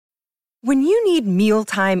When you need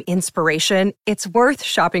mealtime inspiration, it's worth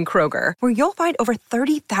shopping Kroger, where you'll find over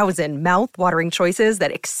 30,000 mouth-watering choices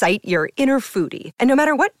that excite your inner foodie. And no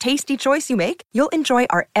matter what tasty choice you make, you'll enjoy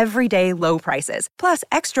our everyday low prices, plus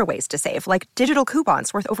extra ways to save, like digital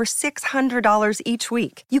coupons worth over $600 each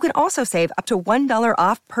week. You can also save up to $1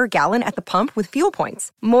 off per gallon at the pump with fuel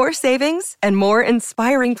points. More savings and more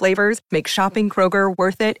inspiring flavors make shopping Kroger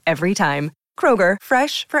worth it every time. Kroger,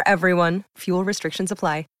 fresh for everyone. Fuel restrictions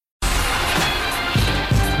apply.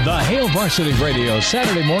 The Hail Varsity Radio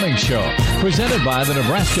Saturday Morning Show, presented by the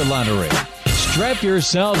Nebraska Lottery. Strap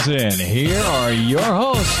yourselves in. Here are your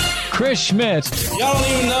hosts, Chris Schmidt. Y'all don't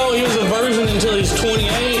even know he was a virgin until he's 28,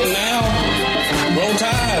 and now, roll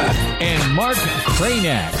tide. And Mark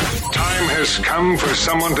Cranack. Time has come for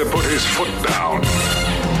someone to put his foot down.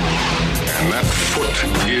 And that foot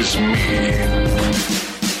is me.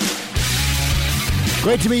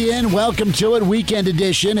 Great to be in. Welcome to it. Weekend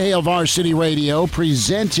edition, Hail Varsity Radio,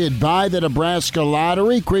 presented by the Nebraska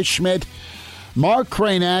Lottery. Chris Schmidt, Mark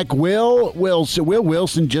Cranack, Will Wilson. Will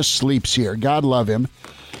Wilson just sleeps here. God love him.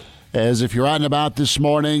 As if you're out and about this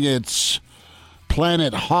morning, it's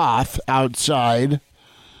Planet Hoth outside.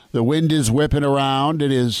 The wind is whipping around.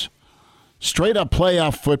 It is straight up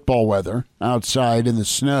playoff football weather outside in the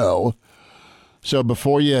snow. So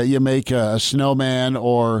before you make a snowman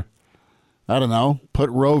or, I don't know, put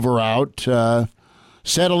Rover out,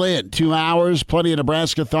 settle in. 2 hours, plenty of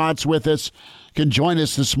Nebraska thoughts with us. You can join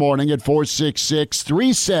us this morning at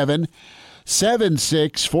 466-3776,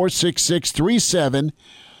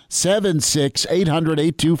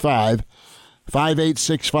 466-3776,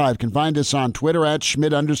 800-825-5865. Can find us on Twitter at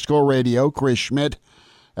Schmidt_radio, Chris Schmidt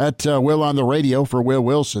at Will on the Radio for Will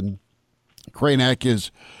Wilson. Cranack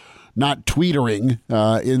is not tweetering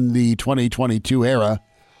in the 2022 era.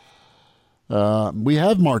 We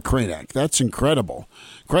have Mark Cranack. That's incredible.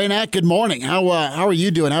 Cranack, good morning. How are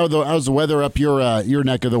you doing? How's the weather up your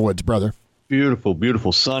neck of the woods, brother? Beautiful,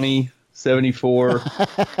 beautiful, sunny, 74.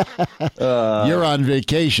 You're on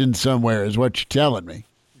vacation somewhere, is what you're telling me.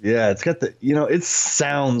 Yeah, it's got it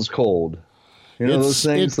sounds cold. Those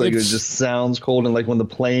things it just sounds cold, and like when the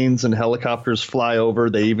planes and helicopters fly over,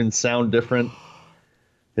 they even sound different.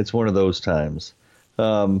 It's one of those times.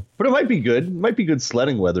 But it might be good. It might be good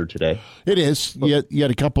sledding weather today. It is. You got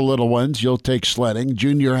a couple little ones. You'll take sledding.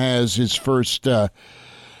 Junior has his first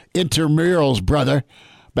intramurals, brother,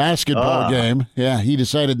 basketball game. Yeah, he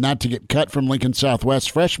decided not to get cut from Lincoln Southwest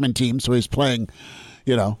freshman team, so he's playing,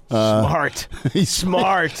 smart. He's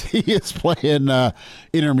smart. He is playing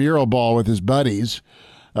intramural ball with his buddies.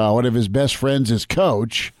 One of his best friends is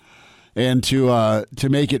coach. And to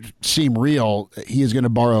make it seem real, he is going to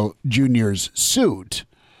borrow Junior's suit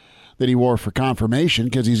that he wore for confirmation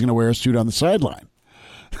because he's going to wear a suit on the sideline.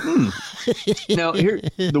 Now, here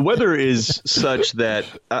the weather is such that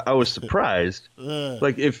I was surprised.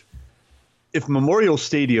 Like if Memorial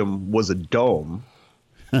Stadium was a dome,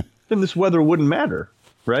 then this weather wouldn't matter,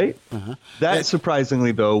 right? Uh-huh. That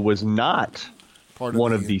surprisingly, though, was not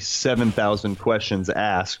one of the 7,000 questions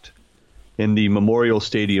asked in the Memorial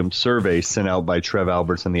Stadium survey sent out by Trev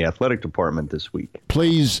Alberts and the athletic department this week.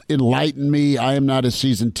 Please enlighten me. I am not a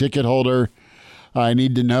season ticket holder. I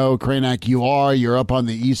need to know. Cranack, you're up on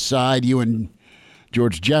the east side. You and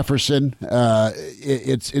George Jefferson.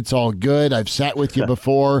 It's all good. I've sat with you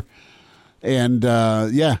before. And,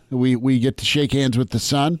 we get to shake hands with the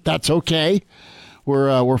sun. That's okay.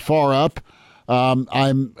 We're far up.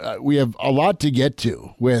 We have a lot to get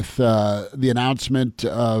to with the announcement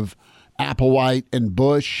of Applewhite and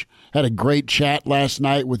Bush. Had a great chat last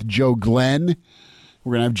night with Joe Glenn.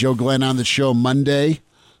 We're going to have Joe Glenn on the show Monday,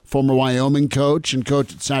 former Wyoming coach and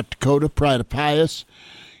coach at South Dakota, Pride of Pius.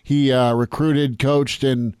 He recruited, coached,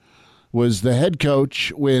 and was the head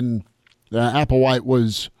coach when Applewhite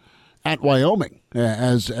was at Wyoming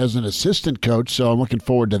as an assistant coach. So I'm looking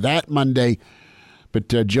forward to that Monday. But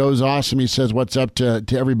Joe's awesome. He says what's up to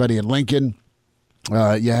everybody in Lincoln.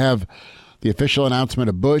 You have the official announcement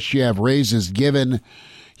of Bush. You have raises given.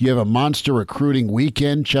 You have a monster recruiting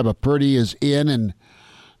weekend. Chubba Purdy is in and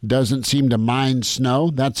doesn't seem to mind snow.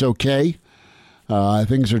 That's okay.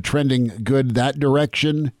 Things are trending good that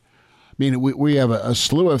direction. I mean, we have a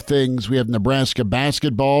slew of things. We have Nebraska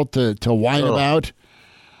basketball to whine about.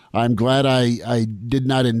 I'm glad I did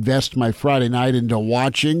not invest my Friday night into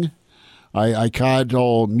watching. I caught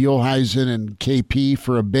old Muehlheisen and KP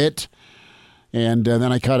for a bit. And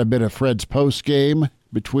then I caught a bit of Fred's post game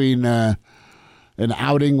between an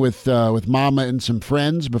outing with Mama and some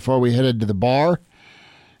friends before we headed to the bar.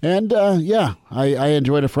 And I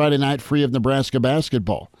enjoyed a Friday night free of Nebraska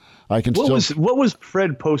basketball. What was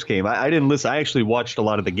Fred post game? I didn't listen. I actually watched a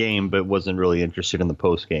lot of the game, but wasn't really interested in the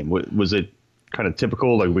post game. Was it kind of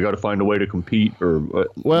typical? Like, we got to find a way to compete, or what?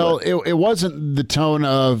 Well, it wasn't the tone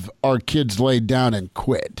of our kids laid down and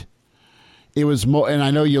quit. It was more, and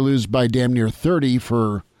I know you lose by damn near 30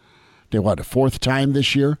 for a fourth time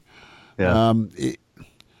this year. Yeah.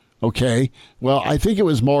 Okay. Well, I think it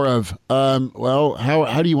was more of,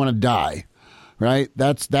 how do you want to die? Right?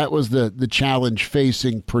 That was the challenge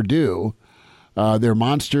facing Purdue. They're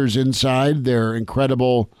monsters inside. They're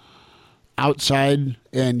incredible outside,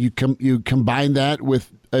 and you combine that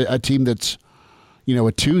with a team that's,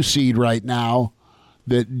 a 2 seed right now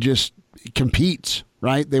that just competes.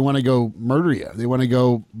 Right? They want to go murder you. They want to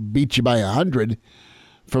go beat you by 100.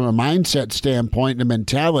 From a mindset standpoint and a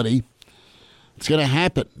mentality, it's going to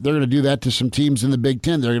happen. They're going to do that to some teams in the Big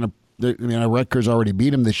Ten. Rutgers already beat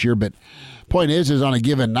them this year, but point is on a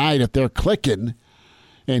given night, if they're clicking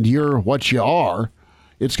and you're what you are,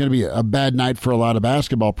 it's going to be a bad night for a lot of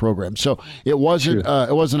basketball programs. So it wasn't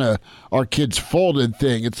our kids folded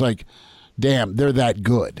thing. It's like, damn, they're that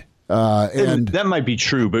good. And that might be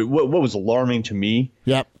true, but what was alarming to me?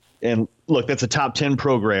 Yep. And look, that's a top 10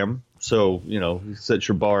 program, so you set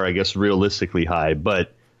your bar, I guess, realistically high.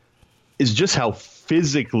 But is just how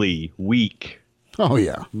physically weak. Oh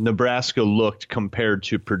yeah, Nebraska looked compared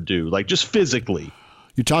to Purdue, like just physically.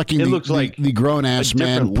 You're talking. It looks like the grown ass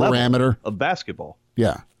man parameter of basketball.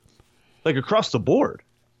 Yeah, like across the board.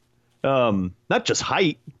 Not just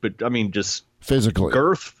height, but I mean just physically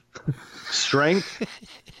girth, strength.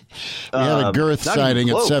 We had a girth sighting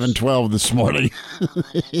at 7:12 this morning.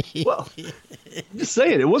 Well, just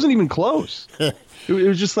saying, it wasn't even close. It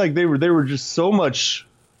was just like they were just so much.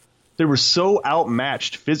 They were so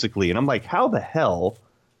outmatched physically, and I'm like, how the hell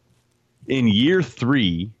in year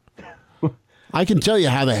 3? I can tell you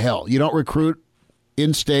how the hell. You don't recruit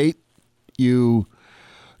in-state. You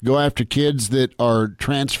go after kids that are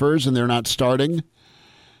transfers and they're not starting,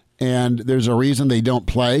 and there's a reason they don't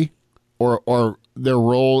play, or their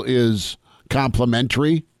role is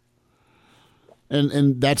complementary.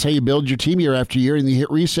 And that's how you build your team year after year, and you hit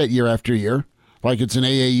reset year after year like it's an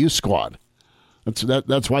AAU squad.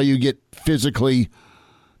 That's why you get physically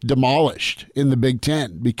demolished in the Big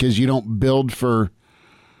Ten, because you don't build for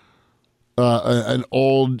an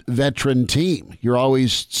old veteran team. You're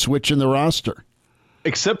always switching the roster.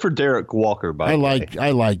 Except for Derek Walker, by the way. I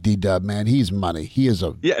like D-Dub, man. He's money. He is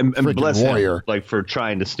a and bless warrior. Him, like for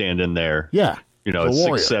trying to stand in there. Yeah, at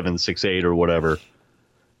 6'7", 6'8", or whatever.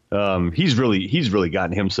 He's really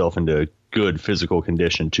gotten himself into good physical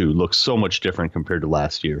condition too. Looks so much different compared to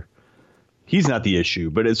last year. He's not the issue,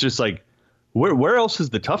 but it's just like, where else is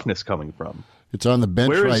the toughness coming from? It's on the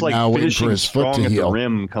bench right now, waiting for his foot to heal. At the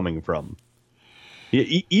rim coming from.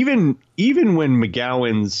 Even when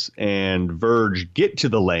McGowan's and Verge get to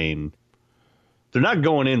the lane, they're not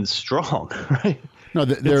going in strong, right? No,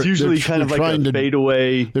 it's usually kind of like a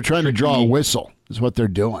fadeaway. They're trying to draw a whistle. Is what they're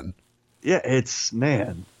doing. Yeah, and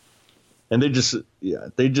they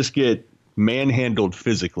just get manhandled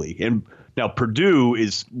physically. And now Purdue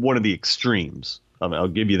is one of the extremes. I mean, I'll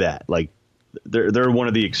give you that. Like they're one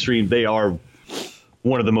of the extremes. They are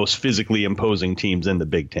one of the most physically imposing teams in the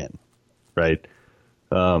Big Ten, right?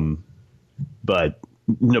 But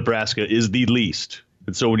Nebraska is the least.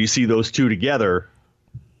 And so when you see those two together,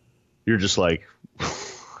 you're just like,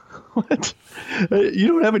 what? You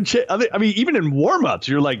don't have a chance. I mean, even in warm-ups,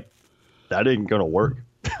 you're like, that ain't going to work.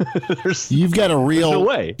 You've got a real no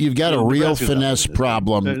way. You've got a real finesse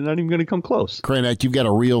problem. They're not even going to come close. Kranek, you've got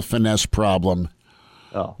a real finesse problem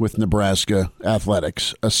with Nebraska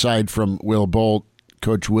athletics, aside from Will Bolt,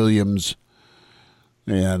 Coach Williams,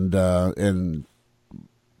 and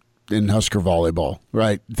in Husker volleyball,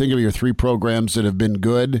 right? Think of your 3 programs that have been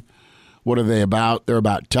good. What are they about? They're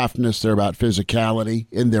about toughness. They're about physicality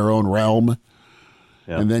in their own realm.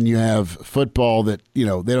 Yeah. And then you have football that, they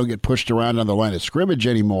don't get pushed around on the line of scrimmage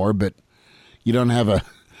anymore, but you don't have a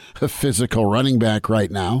physical running back right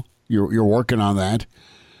now. You're working on that.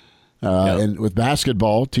 And with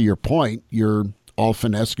basketball, to your point, you're all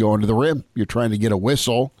finesse going to the rim. You're trying to get a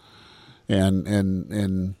whistle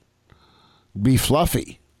and be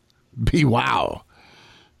fluffy. Be wow.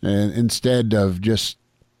 And instead of just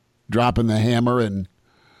dropping the hammer and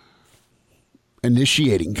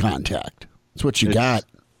initiating contact. That's what you got.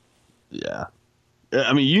 Yeah.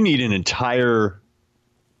 I mean, you need an entire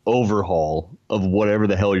overhaul of whatever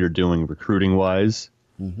the hell you're doing recruiting-wise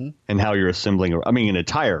and how you're assembling. I mean, an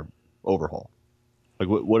entire overhaul. Like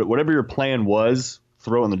whatever your plan was,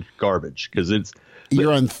 throw in the garbage, because it's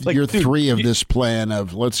you're on year 3 of this plan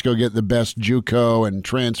of let's go get the best JUCO and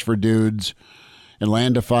transfer dudes and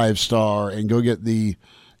land a 5-star and go get the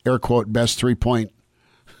air quote best 3-point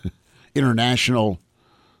international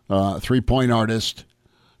 3-point artist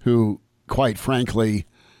who, quite frankly,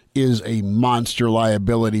 is a monster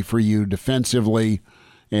liability for you defensively.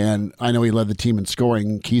 And I know he led the team in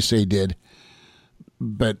scoring, Kisei did,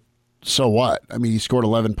 but so what? I mean, he scored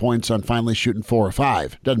 11 points on finally shooting 4 or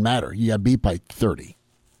 5. Doesn't matter. You got beat by 30.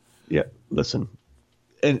 Yeah, listen.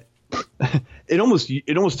 And it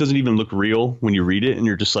almost doesn't even look real when you read it, and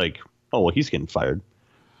you're just like, oh, well, he's getting fired.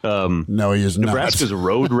 No, he is not. Nebraska's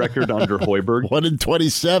road record under Hoiberg.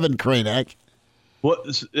 1-27, Kranek.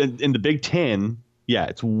 What in the Big Ten? Yeah,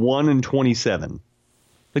 it's 1-27.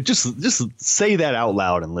 Like just say that out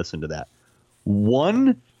loud and listen to that.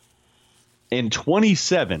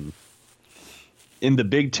 1-27 in the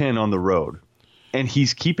Big Ten on the road, and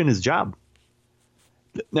he's keeping his job.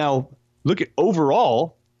 Now look at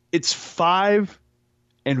overall, it's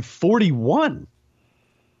 5-41.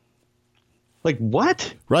 Like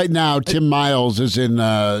what? Right now, Tim Miles is in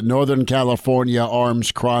Northern California,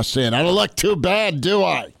 arms crossed in. I don't look too bad, do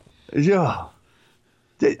I? Yeah.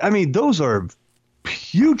 I mean, those are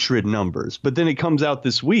putrid numbers. But then it comes out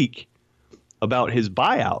this week about his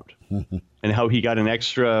buyout and how he got an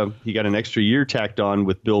extra year tacked on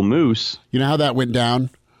with Bill Moose. You know how that went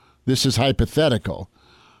down? This is hypothetical.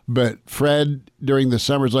 But Fred, during the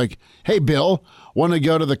summer, is like, hey, Bill, want to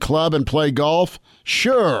go to the club and play golf?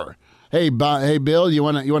 Sure. Hey, Bill, you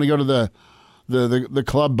want to go to the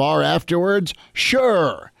club bar afterwards?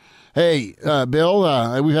 Sure. Hey,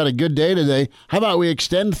 Bill, we've had a good day today. How about we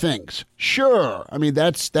extend things? Sure. I mean,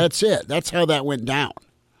 that's it. That's how that went down.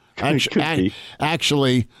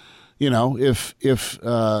 Actually, you know, if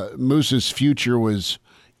Moose's future was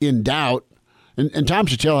in doubt, and Tom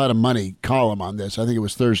Chattel had a money column on this. I think it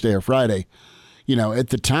was Thursday or Friday. You know, at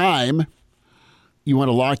the time, you want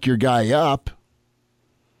to lock your guy up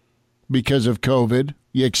because of COVID.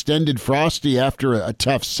 You extended Frosty after a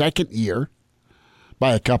tough second year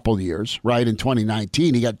by a couple years, right? In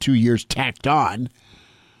 2019, he got 2 years tacked on.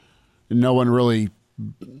 And no one really,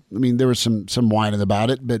 I mean, there was some whining about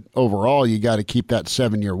it, but overall, you got to keep that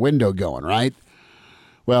 7-year window going, right?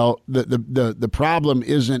 Well, the problem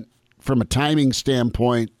isn't from a timing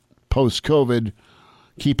standpoint, post-COVID,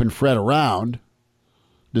 keeping Fred around,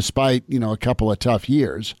 despite, you know, a couple of tough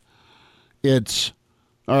years. It's,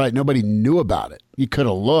 all right, nobody knew about it. You could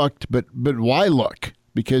have looked, but why look?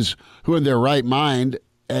 Because who in their right mind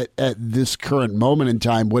at this current moment in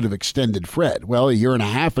time would have extended Fred? Well, a year and a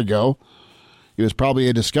half ago, it was probably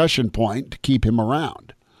a discussion point to keep him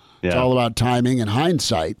around. Yeah. It's all about timing and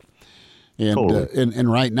hindsight. And totally.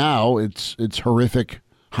 And right now, it's horrific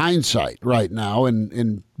hindsight right now.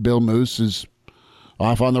 And Bill Moose is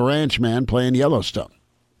off on the ranch, man, playing Yellowstone.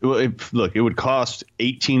 Well, it would cost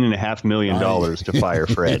 $18.5 million to fire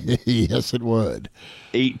Fred. Yes, it would.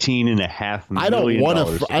 $18.5 million. I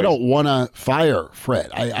don't want to fire Fred.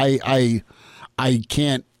 I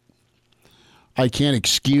can't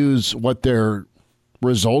excuse what their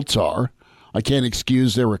results are. I can't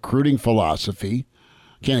excuse their recruiting philosophy.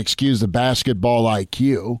 Can't excuse the basketball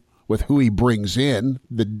IQ with who he brings in.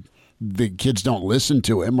 The kids don't listen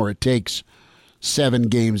to him, or it takes 7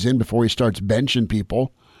 games in before he starts benching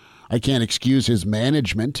people. I can't excuse his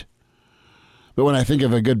management. But when I think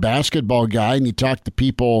of a good basketball guy, and you talk to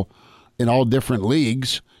people in all different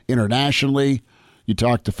leagues, internationally, you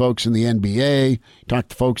talk to folks in the NBA, you talk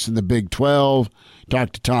to folks in the Big 12, you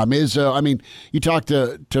talk to Tom Izzo. I mean, you talk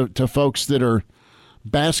to folks that are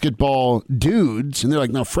basketball dudes, and they're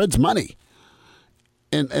like, no, Fred's money.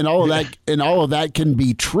 And all of that can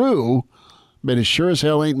be true, but it sure as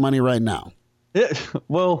hell ain't money right now. Yeah,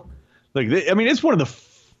 well, it's one of the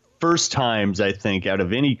first times, I think, out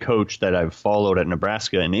of any coach that I've followed at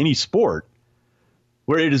Nebraska in any sport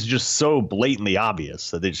where it is just so blatantly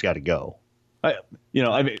obvious that they just got to go. Do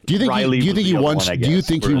you think he wants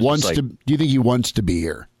to be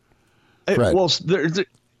here? Fred? Well,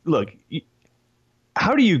 look,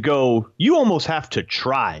 how do you go? You almost have to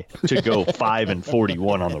try to go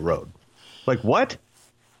 5-41 on the road. Like what?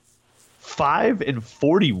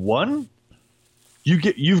 5-41?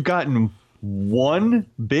 You've gotten one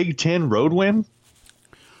Big Ten road win?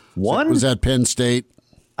 One? Was that Penn State?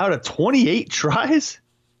 Out of 28 tries?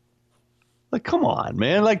 Like, come on,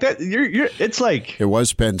 man! Like that, it's like it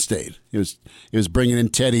was Penn State. It was bringing in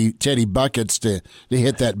Teddy Buckets to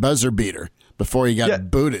hit that buzzer beater before he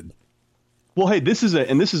got booted. Well, hey, this is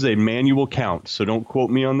a manual count, so don't quote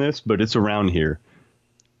me on this, but it's around here.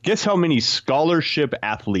 Guess how many scholarship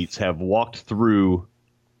athletes have walked through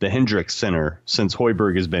the Hendricks Center since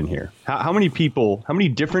Hoiberg has been here? How many people, how many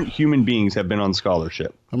different human beings have been on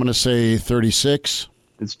scholarship? I'm going to say 36.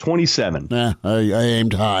 It's 27. Yeah, I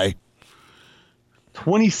aimed high.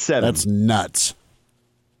 27. That's nuts.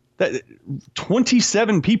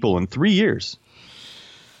 27 people in 3 years.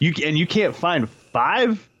 You can't find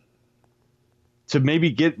 5 to maybe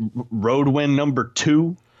get road win number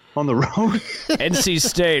 2 on the road. NC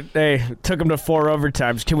State, they took them to 4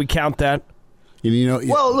 overtimes. Can we count that?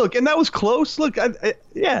 Well, look, and that was close. Look,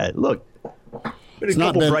 look. It's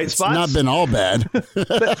not been all bad.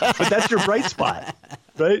 but that's your bright spot,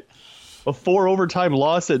 right? A 4 overtime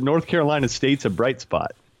loss at North Carolina State's a bright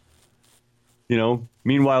spot.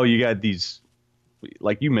 Meanwhile, you got these,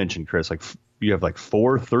 like you mentioned, Chris, like you have like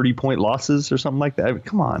 4 30-point losses or something like that. I mean,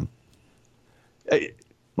 come on.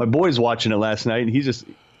 My boy's watching it last night, and he's just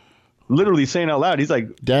literally saying out loud, he's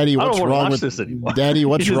like, "Daddy, what's wrong with this anymore? Daddy,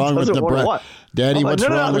 what's wrong with Daddy, what's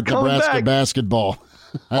wrong with Nebraska basketball?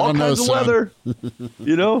 I don't know, son. All kinds of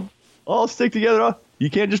weather, all stick together. You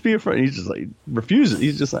can't just be a friend." He's just like refuses.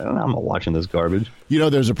 He's just like, "I'm not watching this garbage."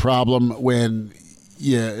 There's a problem when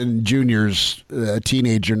in juniors, a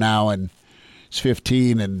teenager now, and he's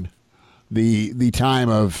 15, and the time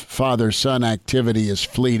of father-son activity is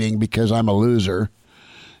fleeting because I'm a loser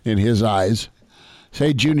in his eyes.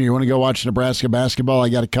 Say, Junior, you want to go watch Nebraska basketball? I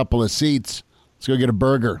got a couple of seats. Let's go get a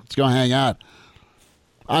burger. Let's go hang out.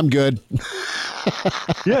 I'm good.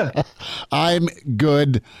 Yeah. I'm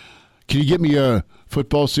good. Can you get me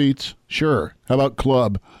football seats? Sure. How about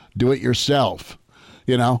club? Do it yourself.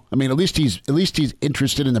 I mean, at least he's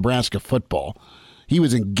interested in Nebraska football. He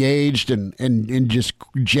was engaged and just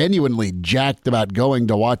genuinely jacked about going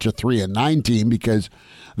to watch a 3-9 team because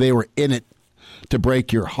they were in it to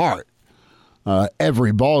break your heart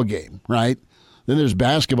every ball game, right? Then there's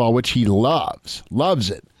basketball, which he loves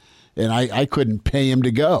it, and I couldn't pay him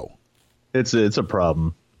to go. It's a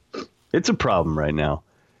problem. It's a problem right now.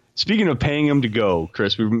 Speaking of paying him to go,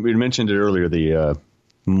 Chris, we mentioned it earlier, the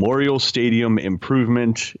Memorial Stadium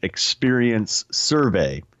Improvement Experience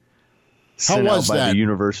Survey. How was by that? The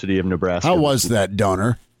University of Nebraska. How was that,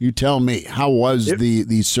 Donor? You tell me. How was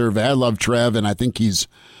the survey? I love Trev, and I think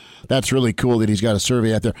that's really cool that he's got a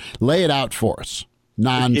survey out there. Lay it out for us,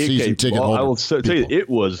 non-season ticket holder. I will tell you, it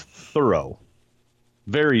was thorough,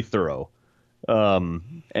 very thorough,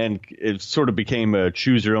 and it sort of became a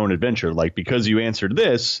choose-your-own-adventure. Like, because you answered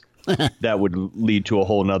this, that would lead to a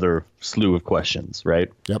whole nother slew of questions, right?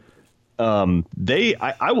 Yep.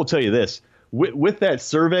 I will tell you this. With that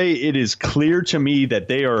survey, it is clear to me that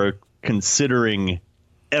they are considering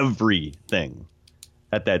everything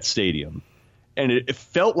at that stadium. And it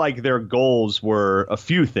felt like their goals were a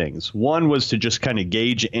few things. One was to just kind of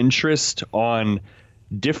gauge interest on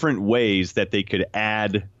different ways that they could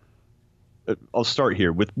add. I'll start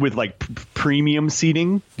here with like premium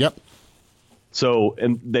seating. Yep. So,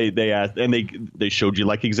 and they asked, and they showed you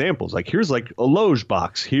like examples. Like, here's like a loge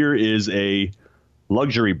box. Here is a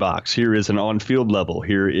luxury box. Here is an on-field level.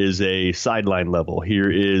 Here is a sideline level. Here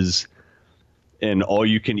is an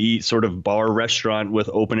all-you-can-eat sort of bar restaurant with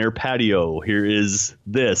open-air patio. Here is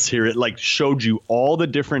this. Here it like showed you all the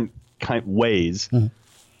different ways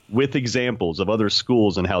with examples of other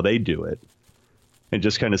schools and how they do it. And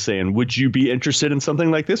just kind of saying, would you be interested in something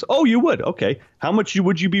like this? Oh, you would. Okay. How much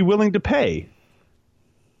would you be willing to pay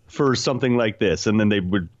for something like this? And then they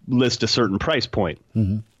would list a certain price point.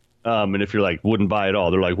 Mm-hmm. And if you're like, wouldn't buy it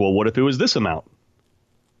all, they're like, well, what if it was this amount?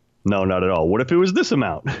 No, not at all. What if it was this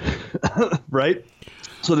amount? Right?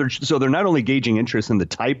 So they're not only gauging interest in the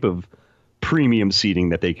type of premium seating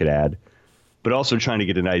that they could add, but also trying to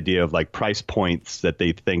get an idea of like price points that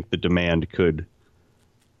they think the demand could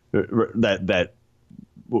that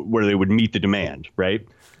where they would meet the demand, right?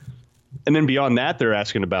 And then beyond that, they're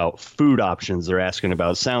asking about food options. They're asking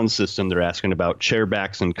about sound system. They're asking about chair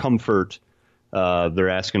backs and comfort. They're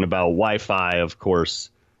asking about Wi-Fi, of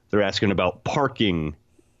course. They're asking about parking,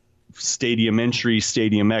 stadium entry,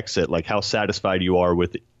 stadium exit, like how satisfied you are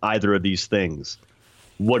with either of these things.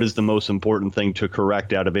 What is the most important thing to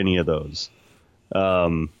correct out of any of those?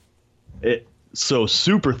 So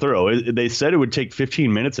super thorough. They said it would take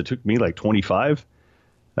 15 minutes. It took me like 25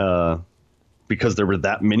 because there were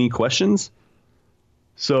that many questions.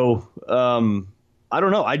 So I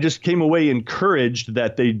don't know. I just came away encouraged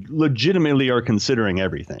that they legitimately are considering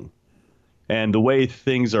everything. And the way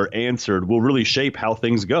things are answered will really shape how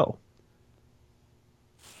things go.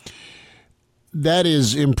 That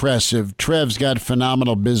is impressive. Trev's got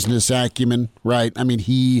phenomenal business acumen, right? I mean,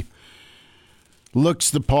 he looks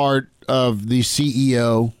the part of the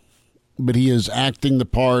CEO, but he is acting the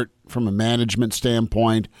part from a management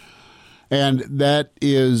standpoint. And that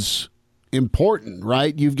is important,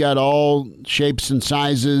 right? You've got all shapes and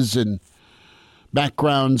sizes and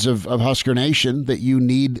backgrounds of Husker Nation that you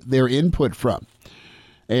need their input from.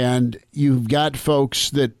 And you've got folks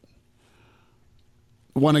that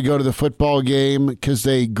want to go to the football game because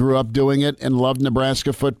they grew up doing it and love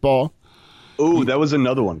Nebraska football. Oh, that was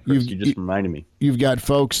another one, Chris. You just reminded me. You've got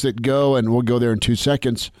folks that go, and we'll go there in 2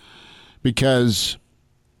 seconds, because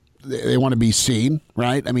they want to be seen,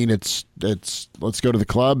 right? I mean, it's let's go to the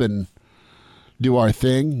club and do our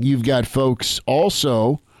thing. You've got folks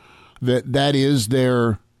also that is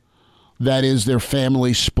their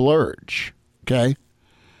family splurge, okay?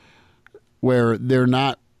 Where they're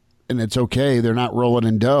not, and it's okay, they're not rolling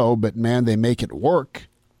in dough, but man, they make it work,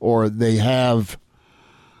 or they have,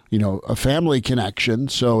 a family connection,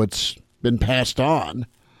 so it's been passed on.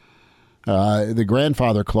 The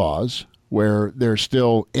grandfather clause, where they're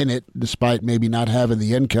still in it despite maybe not having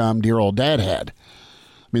the income dear old dad had.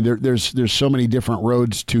 I mean, there's so many different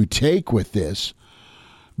roads to take with this,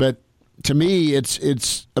 but to me,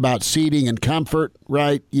 it's about seating and comfort,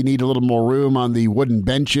 right? You need a little more room on the wooden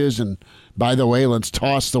benches, and by the way, let's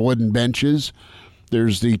toss the wooden benches.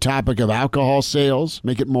 There's the topic of alcohol sales,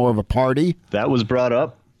 make it more of a party. That was brought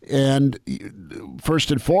up. And first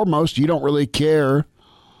and foremost, you don't really care,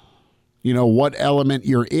 what element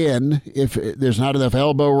you're in. If there's not enough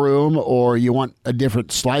elbow room, or you want a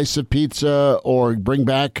different slice of pizza, or bring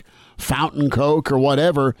back fountain Coke or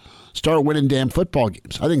whatever, start winning damn football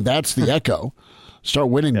games. I think that's the echo. Start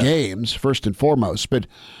winning games first and foremost. But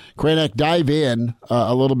Cranack, dive in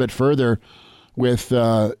a little bit further with,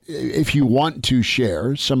 if you want to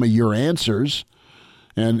share some of your answers.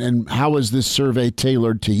 And how is this survey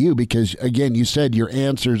tailored to you? Because, again, you said your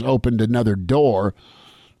answers opened another door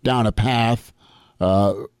down a path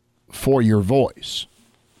for your voice.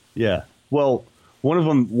 Yeah. Well,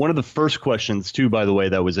 one of the first questions, too, by the way,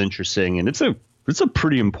 that was interesting, and it's a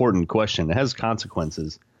pretty important question. It has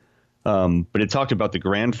consequences. But it talked about the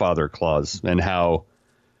grandfather clause and how,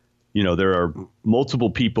 there are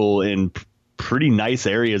multiple people in pretty nice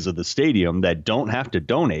areas of the stadium that don't have to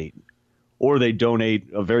donate, or they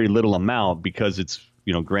donate a very little amount because it's,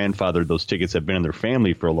 grandfathered. Those tickets have been in their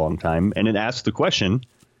family for a long time. And it asks the question,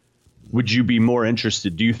 would you be more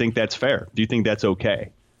interested? Do you think that's fair? Do you think that's okay?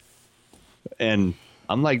 And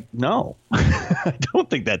I'm like, no, I don't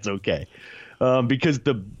think that's okay. Because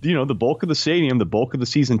the bulk of the stadium, the bulk of the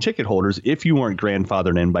season ticket holders, if you weren't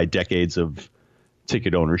grandfathered in by decades of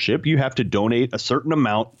ticket ownership, you have to donate a certain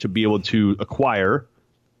amount to be able to acquire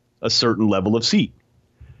a certain level of seat.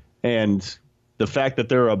 And the fact that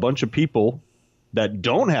there are a bunch of people that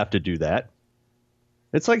don't have to do that,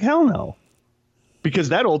 it's like, hell no. Because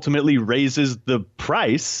that ultimately raises the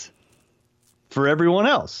price for everyone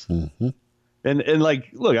else. Mm-hmm. And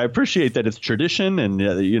look, I appreciate that it's tradition, and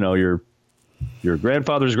your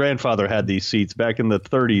grandfather's grandfather had these seats back in the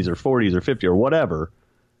 30s or 40s or 50 or whatever.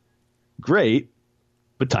 Great,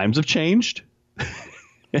 but times have changed,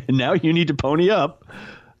 and now you need to pony up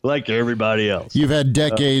like everybody else. You've had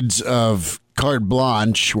decades of carte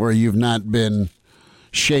blanche where you've not been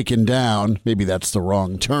shaken down. Maybe that's the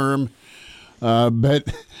wrong term,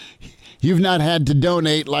 but you've not had to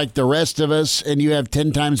donate like the rest of us, and you have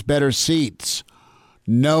 10 times better seats.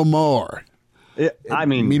 No more.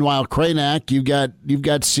 Meanwhile, Cranack, you've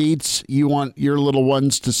got seats. You want your little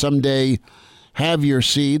ones to someday have your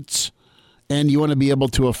seats, and you want to be able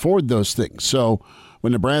to afford those things. So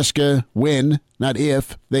when Nebraska win, not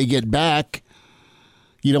if, they get back,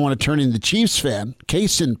 you don't want to turn into Chiefs fan.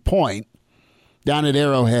 Case in point, down at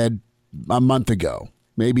Arrowhead a month ago,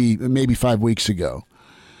 maybe 5 weeks ago.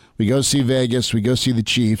 We go see Vegas. We go see the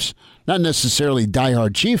Chiefs. Not necessarily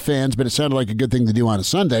diehard Chief fans, but it sounded like a good thing to do on a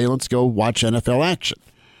Sunday. Let's go watch NFL action.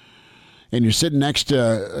 And you're sitting next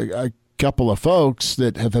to a couple of folks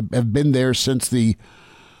that have been there since the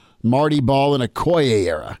Marty Ball and Okoye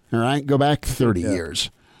era. All right, go back 30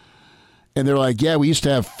 years. And they're like, yeah, we used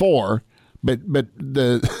to have 4, but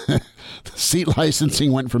the seat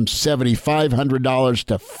licensing went from $7,500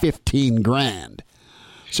 to $15,000.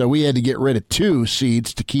 So we had to get rid of 2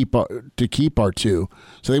 seats to keep our 2.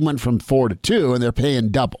 So they went from 4 to 2, and they're paying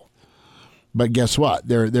double. But guess what?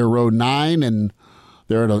 They're row 9, and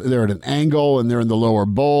they're at an angle, and they're in the lower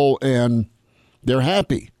bowl, and they're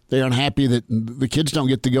happy. They aren't happy that the kids don't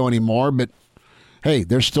get to go anymore, but hey,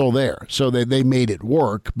 they're still there. So they made it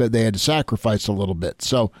work, but they had to sacrifice a little bit.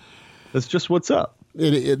 So that's just what's up.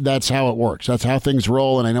 That's how it works. That's how things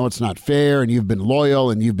roll, and I know it's not fair, and you've been loyal,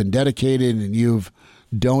 and you've been dedicated, and you've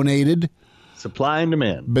donated. Supply and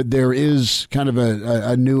demand. But there is kind of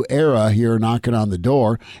a new era here knocking on the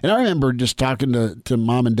door. And I remember just talking to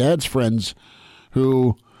Mom and Dad's friends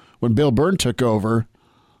who, when Bill Byrne took over,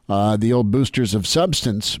 the old boosters of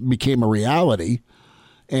substance became a reality.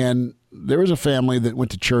 And there was a family that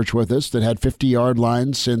went to church with us that had 50-yard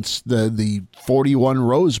lines since the 41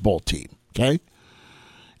 Rose Bowl team, okay?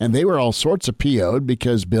 And they were all sorts of PO'd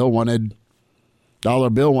because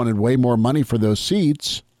Dollar Bill wanted way more money for those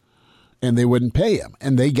seats, and they wouldn't pay him.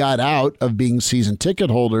 And they got out of being season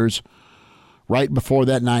ticket holders right before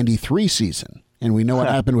that 93 season. And we know what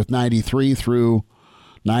happened with 93 through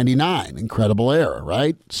 99. Incredible era,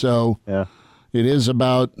 right? So it is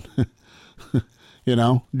about,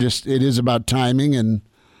 it is about timing, and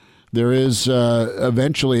there is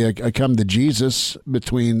eventually a come to Jesus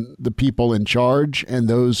between the people in charge and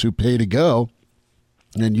those who pay to go.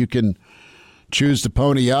 And you can choose to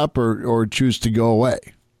pony up or choose to go away.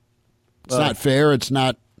 It's not fair. It's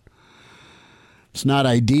not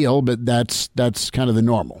ideal, but that's kind of the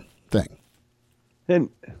normal thing. And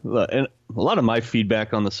a lot of my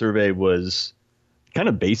feedback on the survey was kind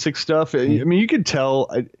of basic stuff. I mean, you could tell.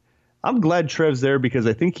 I'm glad Trev's there because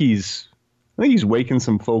I think he's waking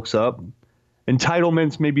some folks up.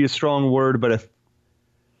 Entitlement's maybe a strong word, but if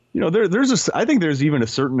I think there's even a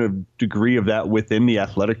certain degree of that within the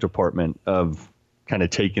athletic department of kind of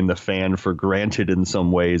taking the fan for granted in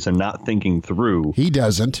some ways and not thinking through. He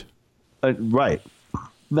doesn't. Right.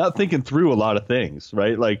 Not thinking through a lot of things,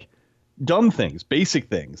 right? Like dumb things, basic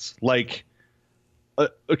things. Like,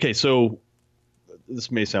 okay, so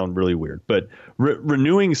this may sound really weird, but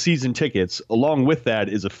renewing season tickets, along with that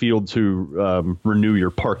is a field to renew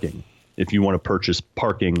your parking. If you want to purchase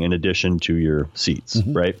parking in addition to your seats,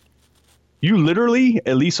 right? You literally,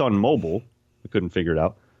 at least on mobile, I couldn't figure it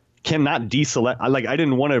out, cannot deselect. I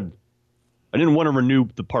didn't want to renew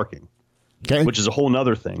the parking, which is a whole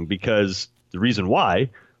nother thing, because the reason why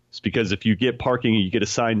is because if you get parking and you get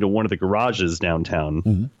assigned to one of the garages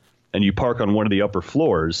downtown and you park on one of the upper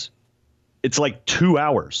floors, it's like 2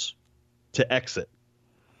 hours to exit.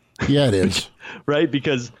 Yeah, it is. Right?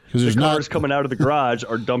 Because the cars coming out of the garage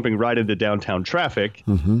are dumping right into downtown traffic,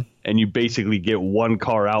 and you basically get one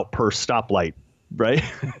car out per stoplight, right?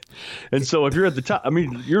 And so if you're at the top, I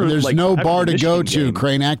mean, there's like, no bar to go to,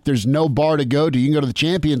 Cranack. There's no bar to go to. You can go to the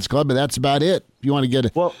Champions Club, but that's about it. If you want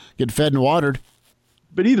to get fed and watered.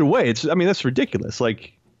 But either way, that's ridiculous.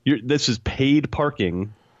 Like, this is paid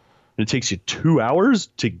parking, and it takes you 2 hours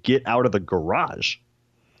to get out of the garage,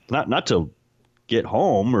 not to get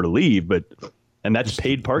home or to leave, and that's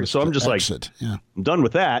paid parking. So I'm just exit. I'm done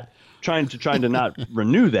with that. Trying to not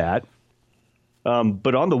renew that.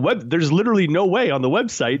 But on the web, there's literally no way on the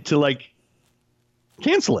website to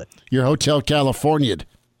cancel it. Your Hotel California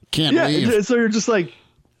can't leave. So you're just like,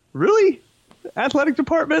 really? Athletic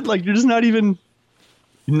department? Like, you're just not even.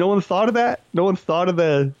 No one thought of that. No one thought of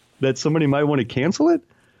that somebody might want to cancel it.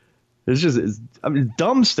 It's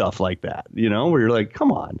dumb stuff like that, where you're like,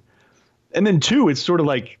 come on. And then two, it's sort of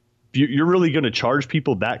like you're really going to charge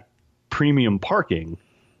people that premium parking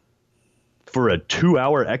for a 2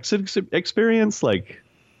 hour exit experience. Like,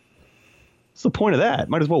 what's the point of that?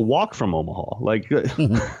 Might as well walk from Omaha. Like,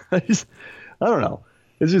 I don't know.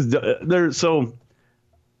 It's just they're so.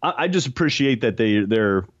 I just appreciate that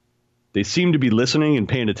they seem to be listening and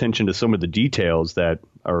paying attention to some of the details that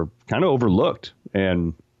are kind of overlooked.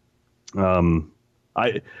 And now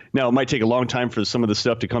it might take a long time for some of the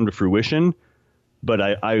stuff to come to fruition, but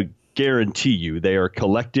I guarantee you they are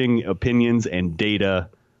collecting opinions and data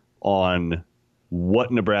on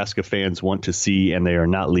what Nebraska fans want to see, and they are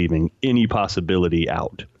not leaving any possibility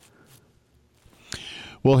out.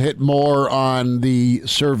 We'll hit more on the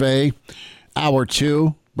survey. Hour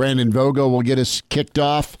 2, Brandon Vogel will get us kicked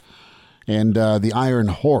off, and the Iron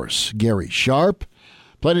Horse, Gary Sharp.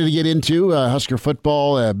 Plenty to get into. Husker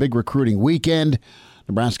football, a big recruiting weekend.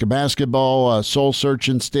 Nebraska basketball, soul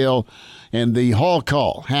searching still. And the Hall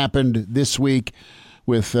call happened this week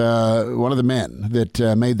with one of the men that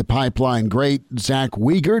made the pipeline great, Zach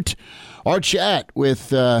Wiegert. Our chat with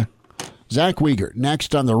Zach Wiegert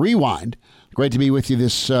next on the Rewind. Great to be with you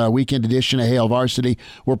this weekend edition of Hail Varsity.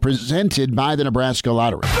 We're presented by the Nebraska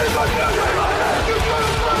Lottery.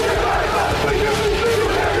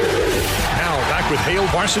 With Hail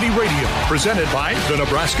Varsity Radio, presented by the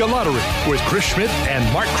Nebraska Lottery, with Chris Schmidt and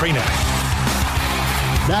Mark Cranack.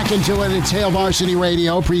 Back into it. It's Hail Varsity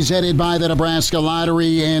Radio, presented by the Nebraska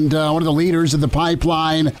Lottery, and one of the leaders of the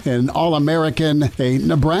pipeline, an All-American, a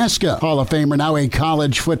Nebraska Hall of Famer, now a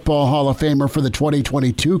College Football Hall of Famer for the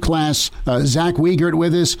 2022 class. Zach Wiegert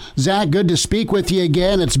with us. Zach, good to speak with you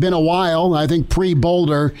again. It's been a while, I think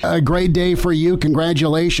pre-Boulder. A great day for you.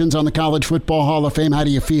 Congratulations on the College Football Hall of Fame. How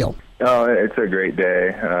do you feel? Oh, it's a great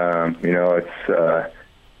day.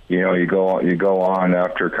 You go on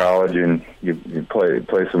after college and you play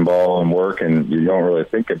some ball and work, and you don't really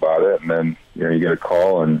think about it, and then you get a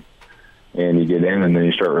call and you get in, and then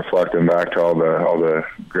you start reflecting back to all the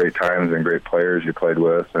great times and great players you played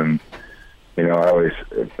with. And I always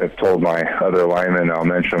have told my other linemen, I'll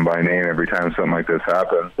mention them by name every time something like this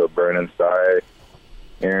happens. So Brandon Stye,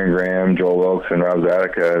 Aaron Graham, Joel Wilkes, and Rob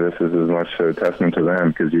Zadeka, this is as much a testament to them,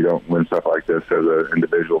 because you don't win stuff like this as an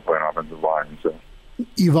individual playing offensive line. So.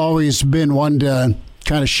 You've always been one to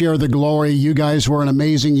kind of share the glory. You guys were an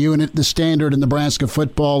amazing unit, the standard in Nebraska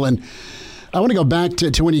football. And I want to go back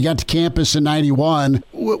to when you got to campus in 91.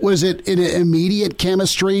 Was it an immediate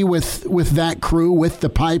chemistry with that crew, with the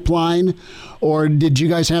pipeline, or did you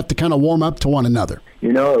guys have to kind of warm up to one another?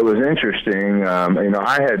 It was interesting.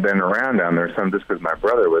 I had been around down there some just because my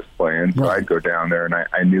brother was playing, so I'd go down there, and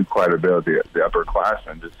I knew quite a bit of the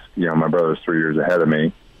upperclassmen. Just, my brother was 3 years ahead of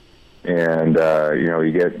me. And,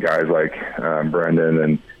 you get guys like Brendan,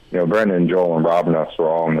 and, Brendan, Joel, and Rob Nuffs were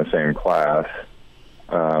all in the same class.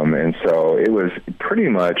 And so it was pretty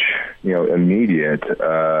much, immediate.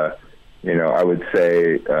 I would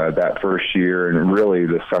say that first year, and really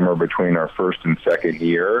the summer between our first and second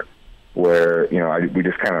year, where, we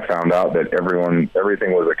just kind of found out that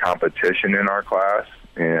everything was a competition in our class,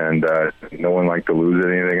 and no one liked to lose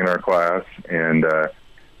anything in our class. And,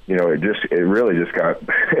 it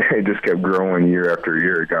just kept growing year after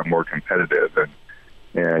year. It got more competitive,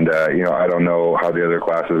 and I don't know how the other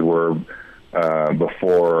classes were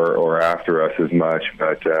before or after us as much,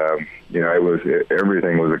 but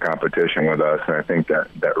everything was a competition with us, and I think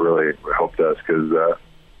that really helped us, because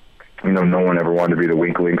no one ever wanted to be the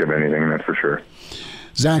weak link of anything, that's for sure.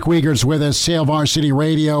 Zach Wiegert's with us, Hail Varsity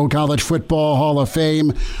Radio, College Football Hall of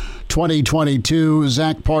Fame 2022.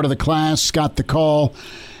 Zach, part of the class, got the call.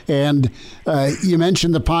 And you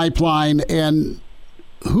mentioned the pipeline, and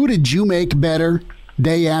who did you make better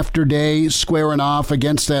day after day, squaring off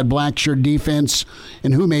against that black shirt defense,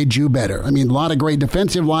 and who made you better? I mean, a lot of great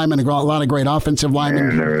defensive linemen, a lot of great offensive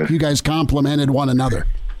linemen. You guys complemented one another.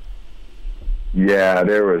 Yeah,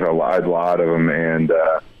 there was a lot of them, and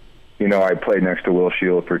I played next to Will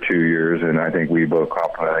Shield for 2 years, and I think we both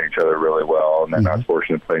complemented each other really well. And then I was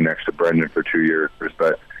fortunate to play next to Brendan for 2 years,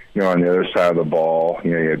 but. On the other side of the ball,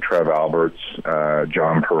 you had Trev Alberts,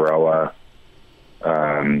 John Perella,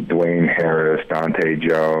 Dwayne Harris, Dante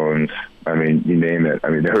Jones. I mean, you name it. I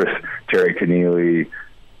mean, there was Terry Keneally.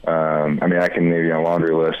 I can name you a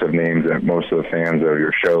laundry list of names that most of the fans of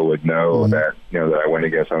your show would know that I went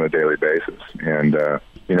against on a daily basis. And it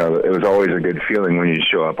was always a good feeling when you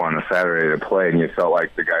show up on a Saturday to play, and you felt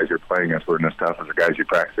like the guys you're playing against weren't as tough as the guys you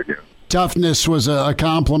practiced against. Toughness was a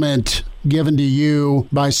compliment given to you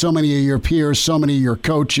by so many of your peers, so many of your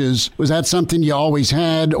coaches. Was that something you always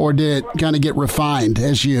had, or did it kind of get refined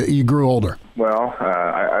as you grew older? Well,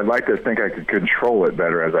 I'd like to think I could control it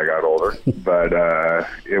better as I got older, but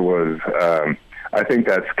it was. I think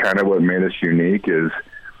that's kind of what made us unique. Is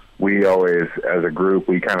we always, as a group,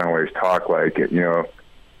 we kind of always talk like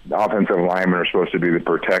the offensive linemen are supposed to be the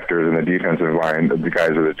protectors, and the defensive line, the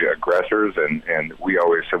guys are the aggressors, and we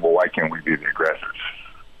always said, well, why can't we be the aggressors?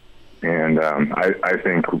 And I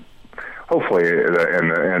think hopefully,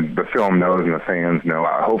 and the film knows and the fans know,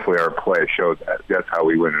 hopefully our play showed that. That's how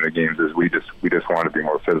we win in the games, is we just want to be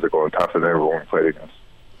more physical and tough than everyone we played against.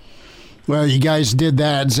 Well, you guys did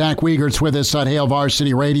that. Zach Wiegert's with us on Hail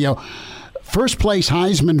Varsity Radio. First place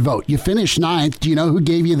Heisman vote. You finished 9th. Do you know who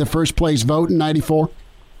gave you the first place vote in 94?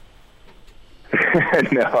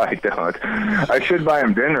 No, I don't. I should buy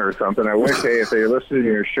them dinner or something. I wish if they listened to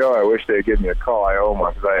your show, I wish they'd give me a call. I owe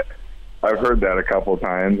them, because I've heard that a couple of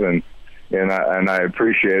times, and I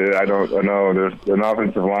appreciate it. I know there's an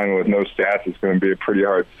offensive line with no stats. It's going to be a pretty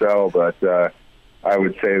hard sell, but I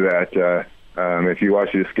would say that if you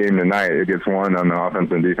watch this game tonight, it gets won on the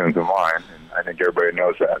offensive and defensive line, and I think everybody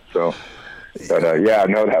knows that. So. But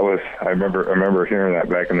that was. I remember hearing that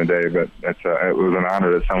back in the day. But it was an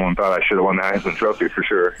honor that someone thought I should have won the Heisman Trophy for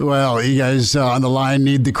sure. Well, you guys on the line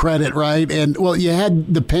need the credit, right? And you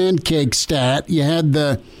had the pancake stat. You had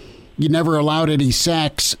you never allowed any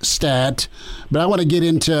sacks stat. But I want to get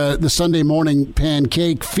into the Sunday morning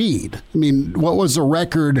pancake feed. I mean, what was the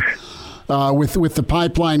record with the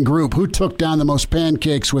Pipeline Group, who took down the most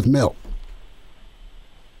pancakes with Mill?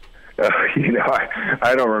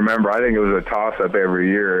 I don't remember. I think it was a toss-up every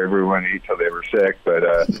year. Everyone ate till they were sick. But,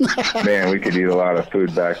 man, we could eat a lot of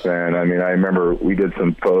food back then. I mean, I remember we did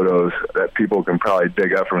some photos that people can probably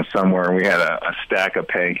dig up from somewhere, and we had a stack of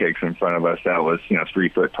pancakes in front of us that was, 3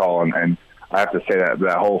 foot tall. And I have to say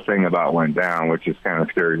that whole thing about went down, which is kind of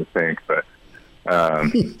scary to think. But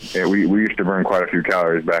we used to burn quite a few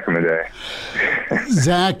calories back in the day.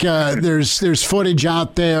 Zach, there's footage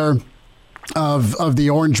out there of the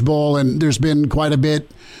Orange Bowl, and there's been quite a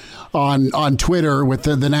bit on Twitter with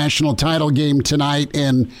the national title game tonight,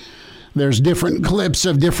 and there's different clips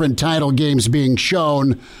of different title games being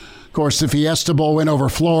shown. Of course, the Fiesta Bowl win over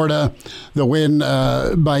Florida, the win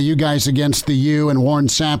by you guys against the U and Warren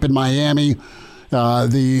Sapp in Miami,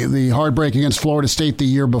 the heartbreak against Florida State the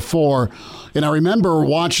year before. And I remember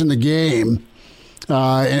watching the game,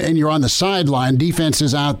 and you're on the sideline, defense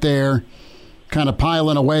is out there kind of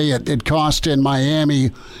piling away at Costa in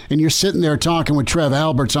Miami, and you're sitting there talking with Trev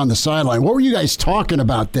Alberts on the sideline. What were you guys talking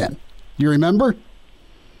about then? Do you remember?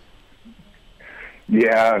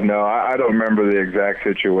 Yeah, no, I don't remember the exact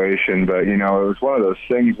situation, but, it was one of those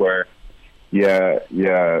things where,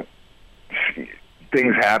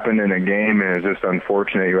 things happened in a game, and it's just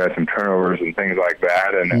unfortunate you had some turnovers and things like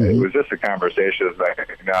that, and it was just a conversation of like,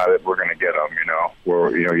 that we're going to get them,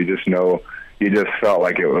 where, you just felt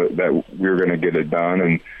like that we were going to get it done.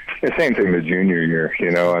 And the same thing the junior year,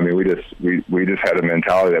 I mean, we just had a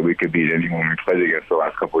mentality that we could beat anyone we played against the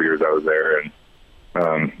last couple of years I was there. And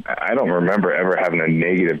I don't remember ever having a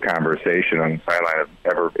negative conversation on the sideline of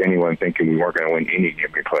ever anyone thinking we weren't going to win any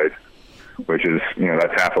game we played, which is,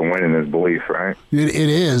 that's half a win in this belief, right? It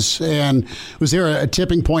is. And was there a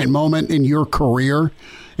tipping point moment in your career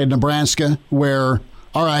in Nebraska where,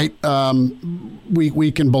 all right,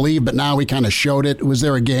 we can believe, but now we kind of showed it? Was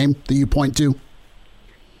there a game that you point to?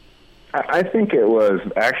 I think it was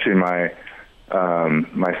actually my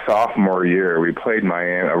sophomore year. We played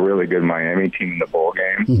a really good Miami team in the bowl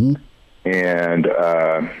game, and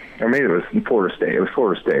or maybe it was Florida State. It was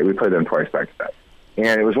Florida State. We played them twice back to back,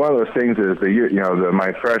 and it was one of those things. Is the year,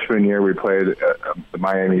 my freshman year we played the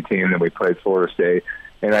Miami team, then we played Florida State,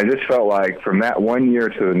 and I just felt like from that one year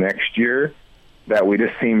to the next year, that we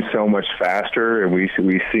just seemed so much faster, and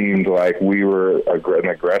we seemed like we were an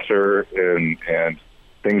aggressor, and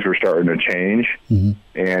things were starting to change.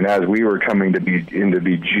 And as we were coming to be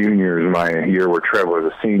juniors, my year where Trev was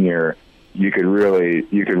a senior, you could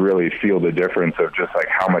really feel the difference of just like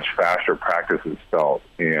how much faster practices felt,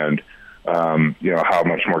 and how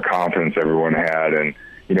much more confidence everyone had. And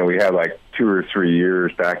we had like 2 or 3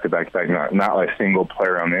 years back to back, not like a single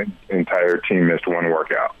player on the entire team missed one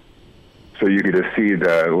workout. So you could just see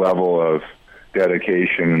the level of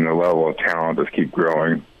dedication and the level of talent just keep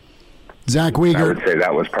growing. Zach Wiegert. I would say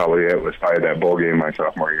that was probably it. Was probably that bowl game my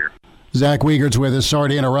sophomore year. Zach Wiegert's with us. Sorry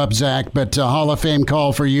to interrupt, Zach, but Hall of Fame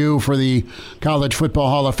call for you for the College Football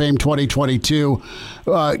Hall of Fame 2022.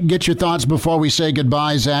 Get your thoughts before we say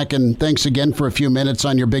goodbye, Zach, and thanks again for a few minutes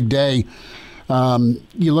on your big day.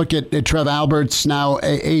 You look at Trev Alberts, now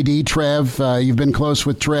AD Trev. You've been close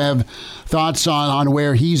with Trev. Thoughts on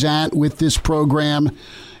where he's at with this program?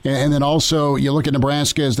 And then also you look at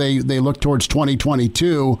Nebraska as they look towards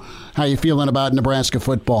 2022. How you feeling about Nebraska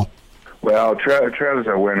football? Well, Trev's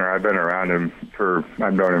a winner. I've been around him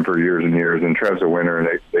I've known him for years and years, and Trev's a winner,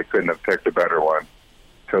 and they couldn't have picked a better one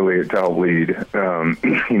to help lead.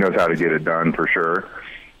 He knows how to get it done for sure.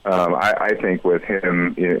 I think with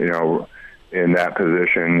him, in that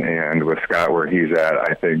position, and with Scott where he's at,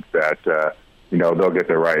 I think that they'll get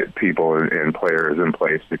the right people and players in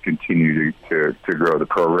place to continue to grow the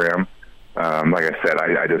program. Like I said,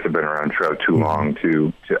 I just have been around Trev too long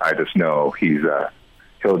to I just know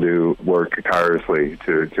he'll do work tirelessly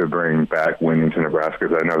to bring back winning to Nebraska,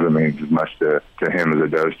 because I know that means as much to him as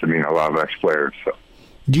it does to me and a lot of ex-players. So.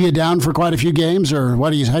 Do you down for quite a few games, or how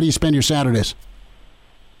do you spend your Saturdays?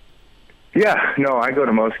 Yeah, no, I go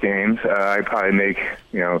to most games. I probably make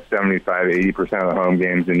 75-80% of the home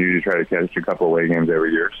games, and usually try to catch a couple away games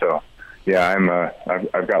every year. So, yeah,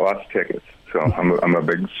 I've got lots of tickets. So I'm a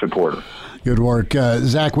big supporter. Good work,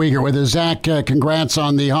 Zach Wiegert with us. Zach, congrats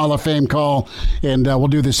on the Hall of Fame call, and we'll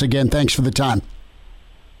do this again. Thanks for the time.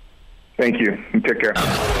 Thank you. Take care.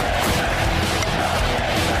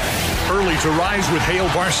 Early to rise with Hail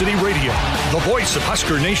Varsity Radio, the voice of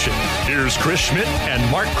Husker Nation. Here's Chris Schmidt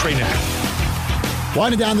and Mark Cranack.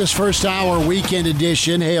 Winding down this first hour, weekend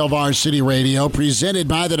edition, Hail Varsity Radio, presented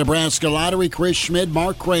by the Nebraska Lottery. Chris Schmidt,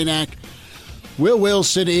 Mark Cranack. Will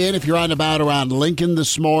Wilson in. If you're on about around Lincoln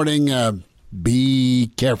this morning,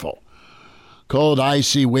 be careful. Cold,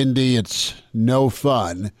 icy, windy. It's no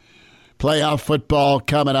fun. Playoff football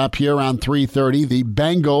coming up here around 3:30. The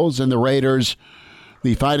Bengals and the Raiders,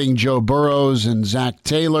 the Fighting Joe Burrows and Zach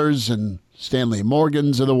Taylors and Stanley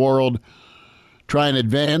Morgans of the world, try and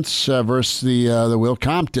advance versus the Will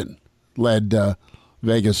Compton-led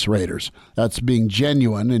Vegas Raiders. That's being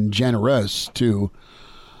genuine and generous to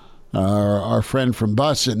our friend from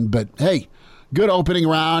Bussin'. But, hey, good opening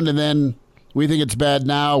round, and then we think it's bad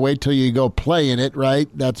now. Wait till you go play in it, right?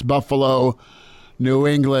 That's Buffalo, New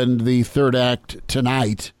England, the third act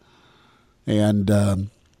tonight. And,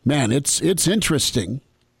 man, it's interesting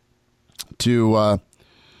to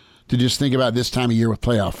just think about this time of year with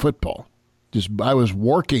playoff football. I was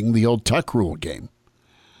working the old Tuck Rule game.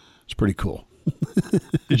 It's pretty cool.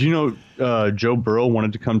 Did you know Joe Burrow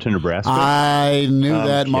wanted to come to Nebraska? I knew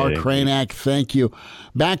that, Mark Cranack. Thank you.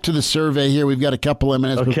 Back to the survey here. We've got a couple of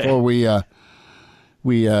minutes before we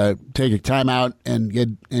take a timeout and get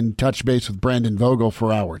in touch base with Brandon Vogel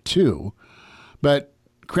for hour 2. But,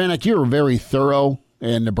 Cranack, you were very thorough,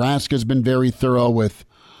 and Nebraska's been very thorough with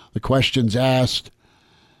the questions asked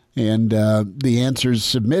and the answers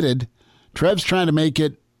submitted. Trev's trying to make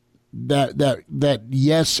it that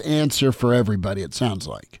yes answer for everybody, it sounds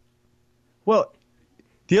like. Well,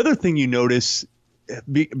 the other thing you notice,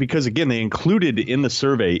 because, again, they included in the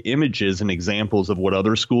survey images and examples of what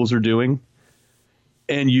other schools are doing,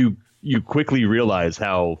 and you quickly realize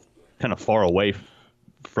how kind of far away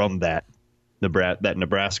from that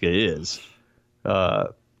Nebraska is.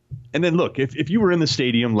 And then, look, if you were in the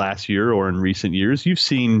stadium last year or in recent years, you've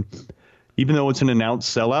seen, even though it's an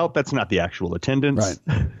announced sellout, that's not the actual attendance.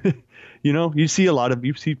 Right. You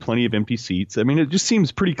see plenty of empty seats. I mean, it just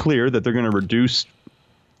seems pretty clear that they're going to reduce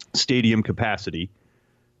stadium capacity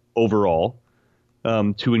overall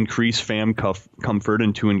to increase fan comfort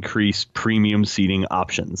and to increase premium seating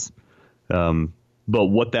options. But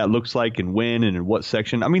what that looks like and when and in what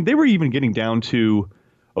section, I mean, they were even getting down to,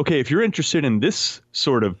 okay, if you're interested in this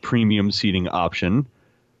sort of premium seating option,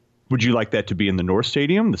 would you like that to be in the North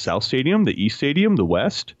Stadium, the South Stadium, the East Stadium, the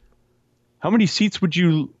West? How many seats would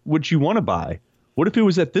you want to buy? What if it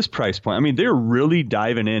was at this price point? I mean, they're really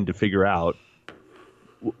diving in to figure out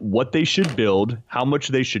what they should build, how much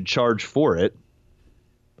they should charge for it.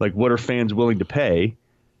 Like, what are fans willing to pay?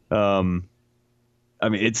 I mean,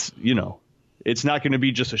 it's not going to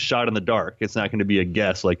be just a shot in the dark. It's not going to be a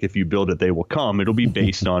guess. Like, if you build it, they will come. It'll be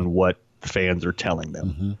based on what fans are telling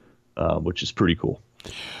them, which is pretty cool.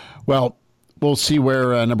 Well, we'll see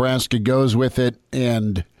where Nebraska goes with it,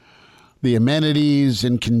 and the amenities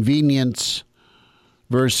and convenience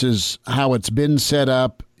versus how it's been set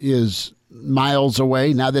up is miles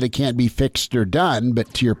away. Now that it can't be fixed or done,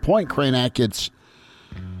 but to your point, Cranack, it's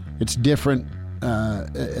different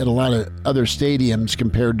at a lot of other stadiums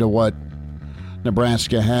compared to what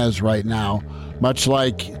Nebraska has right now. Much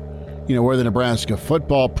like, where the Nebraska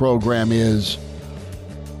football program is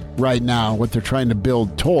right now, what they're trying to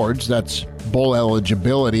build towards, that's bowl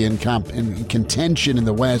eligibility and contention in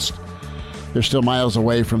the West. They're still miles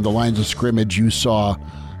away from the lines of scrimmage you saw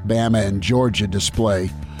Bama and Georgia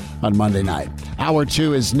display on Monday night. Hour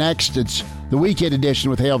 2 is next. It's the weekend edition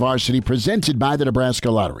with Hail Varsity, presented by the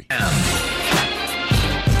Nebraska Lottery.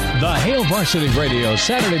 The Hail Varsity Radio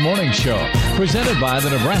Saturday morning show, presented by the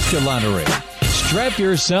Nebraska Lottery. Strap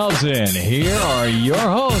yourselves in. Here are your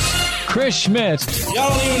hosts, Chris Schmidt. Y'all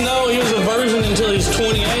don't even know he was a virgin until he's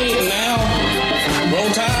 28, and now roll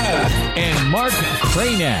tide. And Mark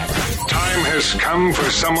Cranack. Time has come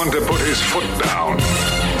for someone to put his foot down.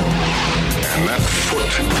 And that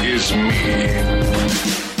foot is me.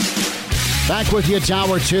 Back with you,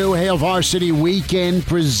 Tower 2, Hail Varsity Weekend,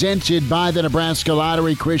 presented by the Nebraska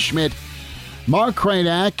Lottery. Chris Schmidt, Mark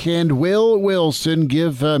Cranack, and Will Wilson.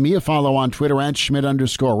 Give me a follow on Twitter at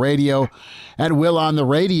Schmidt_radio. At Will on the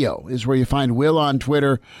Radio is where you find Will on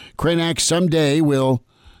Twitter. Cranack someday will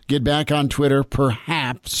get back on Twitter,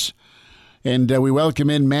 perhaps. And we welcome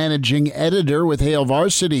in managing editor with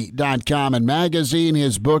HailVarsity.com and magazine,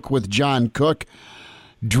 his book with John Cook,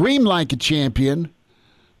 Dream Like a Champion.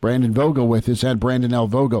 Brandon Vogel with us at Brandon L.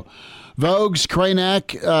 Vogel. Vogues,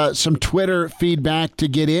 Cranack, some Twitter feedback to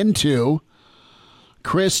get into.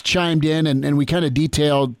 Chris chimed in, and we kind of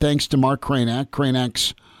detailed, thanks to Mark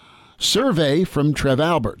Cranack's survey from Trev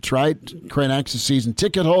Alberts, right? Cranack's a season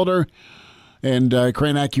ticket holder. And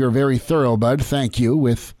Cranack, you're very thorough, bud. Thank you,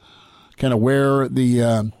 with kind of where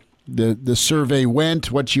the survey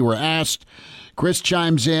went, what you were asked. Chris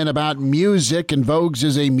chimes in about music, and Vogues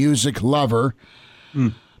is a music lover.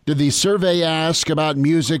 Did the survey ask about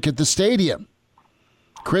music at the stadium?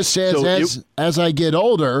 Chris says, as I get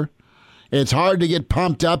older, It's hard to get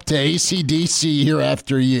pumped up to AC/DC year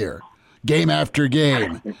after year, game after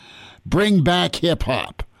game. Bring back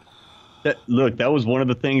hip-hop. Look, that was one of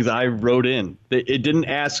the things I wrote in. It didn't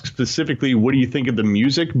ask specifically, what do you think of the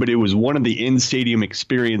music? But it was one of the in-stadium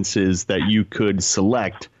experiences that you could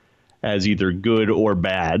select as either good or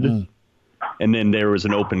bad. And then there was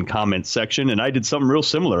an open comment section. And I did something real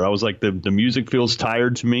similar. I was like, the music feels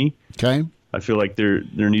tired to me. Okay. I feel like there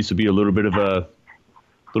needs to be a little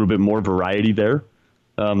bit more variety there.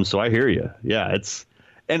 So I hear you. Yeah,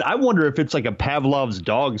 and I wonder if it's like a Pavlov's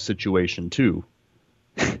dog situation too.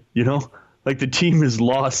 You know, like the team has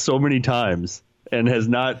lost so many times and has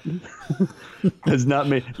not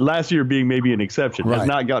made, last year being maybe an exception, has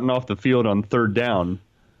not gotten off the field on third down.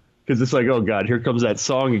 Because it's like, oh God, here comes that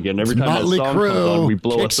song again. Every time Motley that song Crue, comes on, we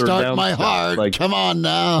blow a third Kickstart down. My Heart. Like, come on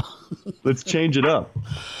now. Let's change it up.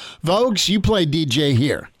 Vogues, you play DJ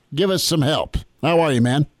here. Give us some help. How are you,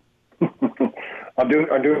 man? I'm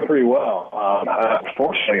doing pretty well.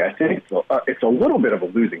 Fortunately, I think it's a little bit of a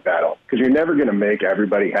losing battle because you're never going to make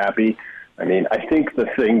everybody happy. I mean, I think the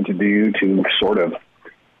thing to do to sort of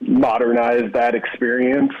modernize that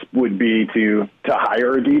experience would be to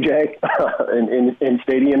hire a DJ, in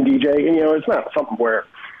stadium DJ. And, it's not something where,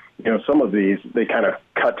 some of these, they kind of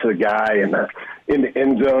cut to the guy in the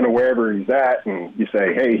end zone or wherever he's at, and you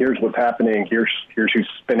say, hey, here's what's happening. Here's who's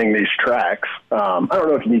spinning these tracks. I don't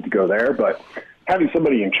know if you need to go there, but having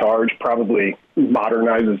somebody in charge probably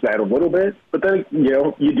modernizes that a little bit. But then,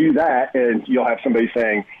 you do that, and you'll have somebody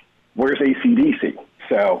saying, where's AC/DC?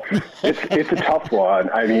 So it's a tough one.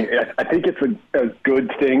 I mean, I think it's a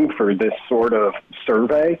good thing for this sort of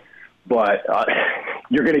survey, but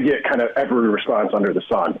you're going to get kind of every response under the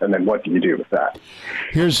sun, and then what do you do with that?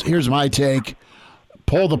 Here's my take.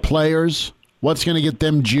 Poll the players. What's going to get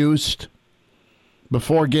them juiced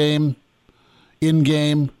before game, in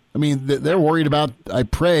game? I mean, they're worried about, I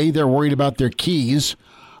pray they're worried about their keys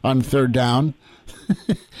on third down,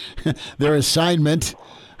 their assignment.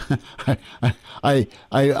 I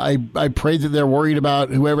pray that they're worried about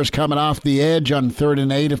whoever's coming off the edge on 3rd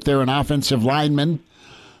and 8 if they're an offensive lineman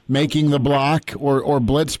making the block or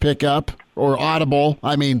blitz pickup or audible.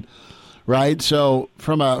 I mean, right? So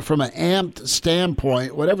from an amped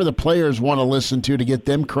standpoint, whatever the players want to listen to get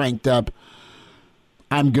them cranked up,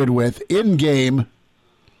 I'm good with. In game,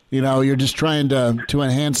 you're just trying to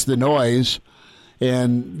enhance the noise.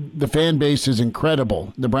 And the fan base is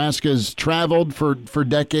incredible. Nebraska's traveled for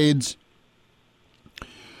decades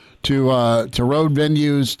to road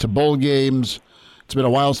venues, to bowl games. It's been a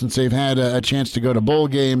while since they've had a chance to go to bowl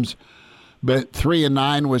games, but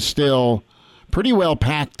 3-9 was still pretty well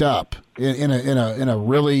packed up in a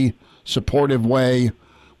really supportive way.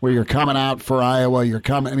 Where you're coming out for Iowa, you're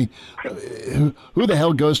coming. I mean, who the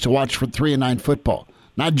hell goes to watch for 3-9 football?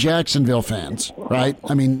 Not Jacksonville fans, right?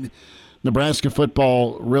 I mean. Nebraska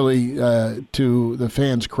football, really, to the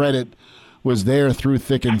fans' credit, was there through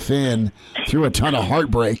thick and thin, through a ton of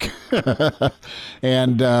heartbreak,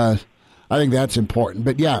 and I think that's important.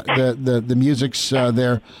 But yeah, the music's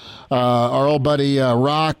there. Our old buddy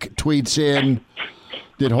Rock tweets in: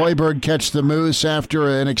 did Hoiberg catch the moose after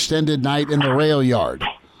an extended night in the rail yard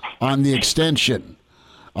on the extension?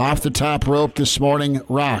 Off the top rope this morning,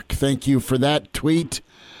 Rock. Thank you for that tweet.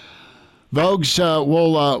 Vogues,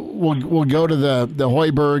 we'll go to the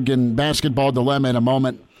Hoiberg and basketball dilemma in a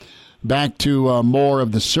moment. Back to more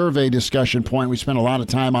of the survey discussion point. We spent a lot of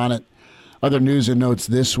time on it. Other news and notes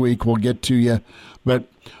this week we'll get to you. But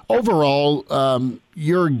overall,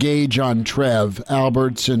 your gauge on Trev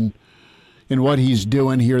Alberts and what he's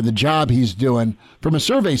doing here, the job he's doing from a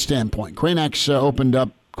survey standpoint. Kranak's opened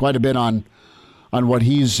up quite a bit on what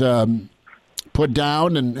he's put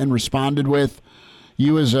down and responded with.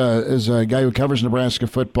 You as a guy who covers Nebraska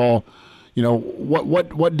football,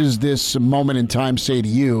 what does this moment in time say to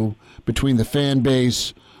you between the fan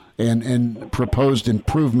base and proposed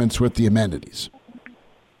improvements with the amenities?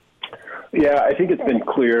 Yeah, I think it's been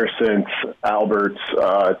clear since Alberts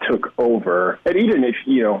took over, and even if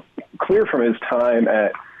clear from his time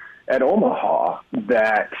at Omaha,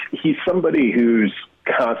 that he's somebody who's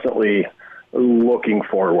constantly looking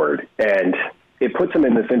forward, and it puts him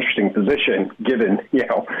in this interesting position, given,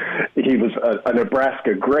 he was a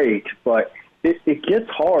Nebraska great, but it gets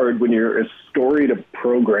hard when you're as storied a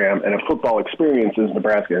program and a football experience as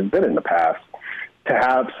Nebraska has been in the past, to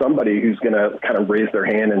have somebody who's going to kind of raise their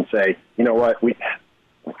hand and say, you know what, we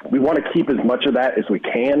want to keep as much of that as we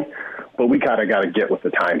can, but we kind of got to get with the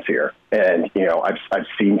times here. And, I've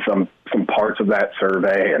seen some parts of that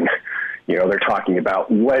survey, and they're talking about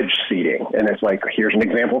wedge seating, and it's like, here's an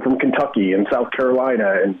example from Kentucky and South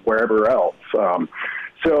Carolina and wherever else.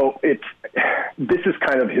 So this is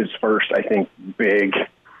kind of his first, I think, big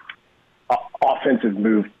offensive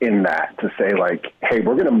move in that to say, like, hey,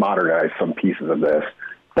 we're going to modernize some pieces of this,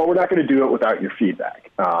 but we're not going to do it without your feedback.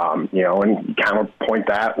 And you counterpoint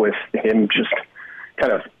that with him just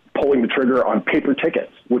kind of pulling the trigger on paper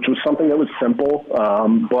tickets, which was something that was simple,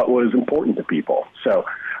 but was important to people. So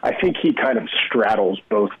I think he kind of straddles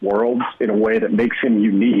both worlds in a way that makes him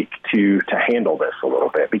unique to handle this a little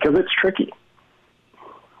bit, because it's tricky.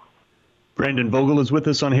 Brandon Vogel is with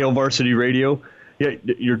us on Hail Varsity Radio. Yeah,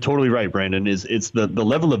 you're totally right, Brandon. It's the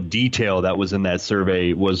level of detail that was in that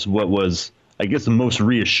survey was what was, I guess, the most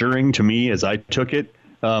reassuring to me as I took it,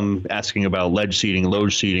 asking about ledge seating,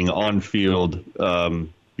 loge seating, on-field,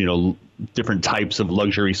 different types of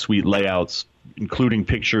luxury suite layouts, including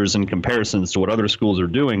pictures and comparisons to what other schools are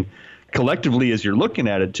doing collectively as you're looking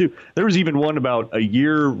at it, too. There was even one about a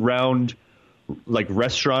year-round like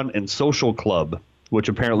restaurant and social club, which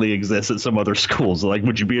apparently exists at some other schools. Like,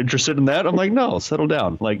 would you be interested in that? I'm like, no, settle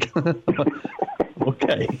down. Like,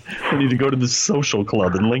 okay, I need to go to the social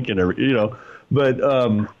club in Lincoln, But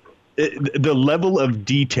the level of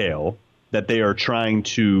detail that they are trying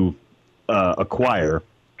to acquire,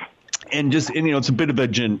 and it's a bit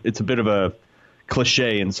of a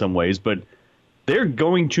cliche in some ways, but they're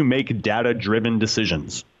going to make data-driven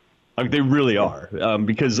decisions. Like, they really are,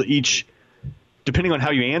 because depending on how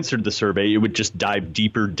you answered the survey, it would just dive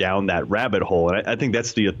deeper down that rabbit hole. And I think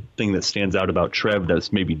that's the thing that stands out about Trev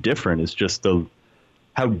that's maybe different, is just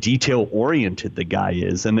how detail-oriented the guy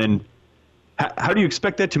is. And then how do you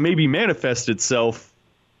expect that to maybe manifest itself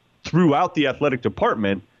throughout the athletic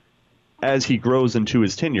department as he grows into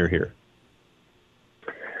his tenure here?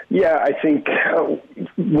 Yeah, I think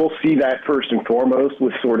we'll see that first and foremost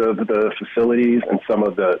with sort of the facilities and some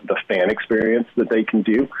of the fan experience that they can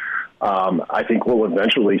do. I think we'll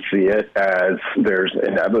eventually see it as there's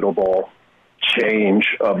inevitable change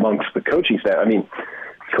amongst the coaching staff. I mean,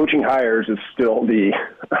 coaching hires is still the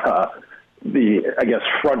I guess,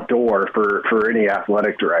 front door for any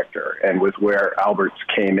athletic director. And with where Alberts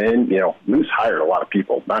came in, Moose hired a lot of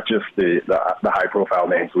people, not just the high profile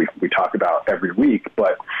names we talk about every week,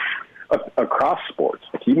 but across sports.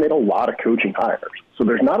 He made a lot of coaching hires. So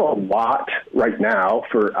there's not a lot right now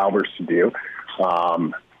for Alberts to do.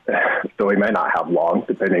 Though he may not have long,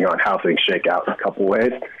 depending on how things shake out in a couple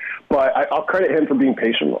ways. But I'll credit him for being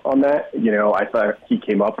patient on that. I thought he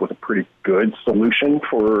came up with a pretty good solution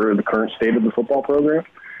for the current state of the football program.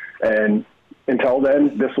 And until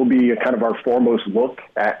then, this will be kind of our foremost look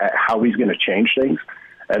at how he's going to change things.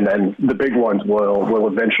 And then the big ones will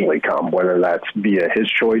eventually come, whether that's via his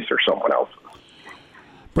choice or someone else's.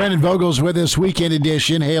 Brandon Vogel's with us, Weekend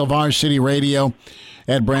Edition, Hail Varsity Radio,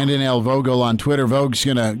 at Brandon L. Vogel on Twitter. Vogel's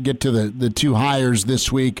going to get to the two hires this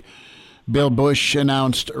week. Bill Busch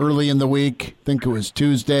announced early in the week, I think it was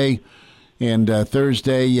Tuesday, and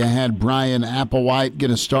Thursday you had Brian Applewhite.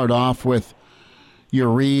 Going to start off with your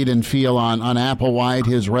read and feel on Applewhite,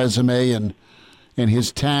 his resume, and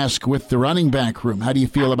his task with the running back room. How do you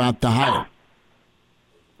feel about the hire?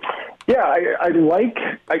 Yeah, I really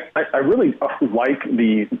like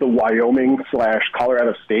the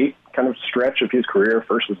Wyoming/Colorado State kind of stretch of his career,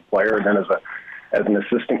 first as a player and then as an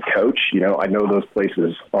assistant coach. I know those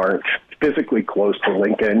places aren't physically close to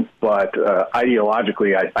Lincoln, but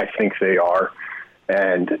ideologically I think they are.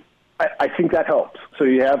 And I think that helps. So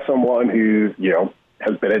you have someone who,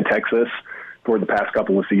 has been in Texas for the past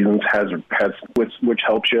couple of seasons, which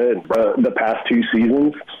helps you in the past two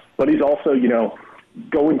seasons. But he's also,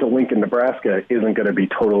 going to Lincoln, Nebraska isn't going to be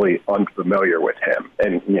totally unfamiliar with him.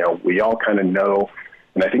 And, we all kind of know,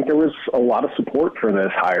 and I think there was a lot of support for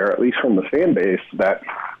this hire, at least from the fan base, that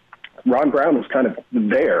Ron Brown was kind of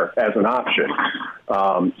there as an option.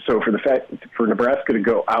 So for Nebraska to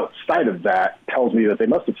go outside of that tells me that they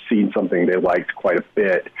must have seen something they liked quite a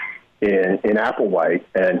bit in Applewhite.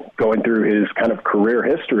 And going through his kind of career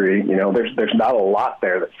history, there's not a lot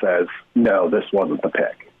there that says, no, this wasn't the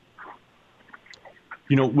pick.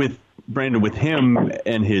 With Brandon, with him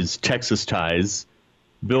and his Texas ties,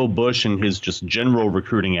 Bill Busch and his just general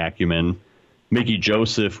recruiting acumen, Mickey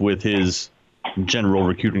Joseph with his general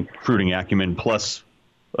recruiting acumen, plus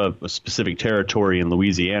a specific territory in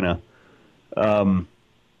Louisiana,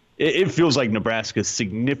 it feels like Nebraska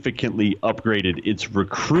significantly upgraded its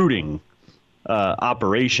recruiting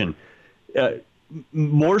operation.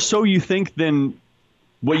 More so, you think, than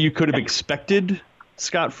what you could have expected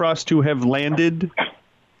Scott Frost to have landed,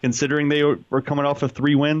 considering they were coming off of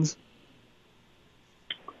 3 wins?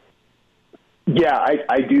 Yeah,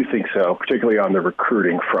 I do think so, particularly on the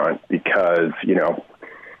recruiting front, because,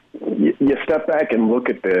 you step back and look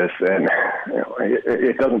at this, and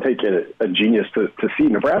it doesn't take a genius to see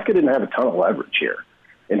Nebraska didn't have a ton of leverage here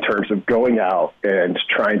in terms of going out and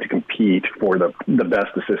trying to compete for the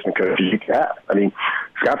best assistant coaches you can have. I mean,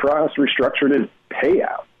 Scott Frost restructured his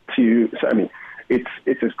payout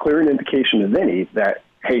it's as clear an indication as any that,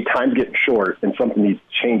 hey, time's getting short and something needs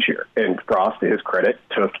to change here. And Frost, to his credit,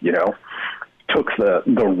 took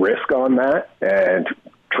the risk on that, and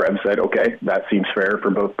Trev said, okay, that seems fair for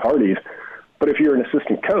both parties. But if you're an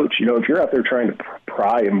assistant coach, if you're out there trying to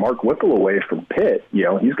pry Mark Whipple away from Pitt,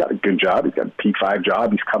 he's got a good job. He's got a P5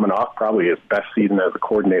 job. He's coming off probably his best season as a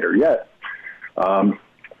coordinator yet.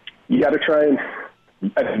 You got to try and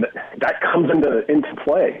that comes into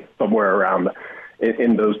play somewhere around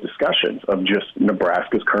in those discussions of just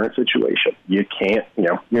Nebraska's current situation. You can't,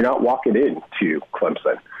 you're not walking into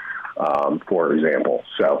Clemson, for example.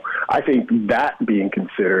 So I think that being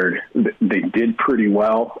considered, they did pretty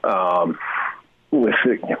well. I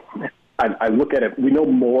look at it, we know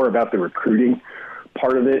more about the recruiting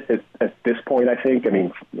part of it at this point, I think. I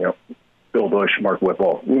mean, Bill Bush, Mark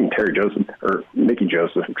Whipple, even Mickey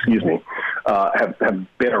Joseph, have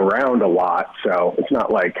been around a lot. So it's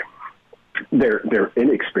not like they're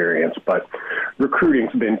inexperienced, but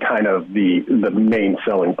recruiting's been kind of the main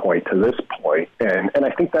selling point to this point, and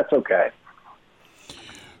I think that's okay.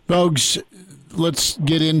 Bogues, let's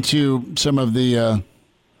get into some of the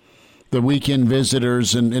weekend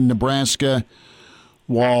visitors in Nebraska.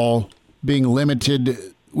 While being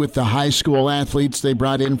limited with the high school athletes they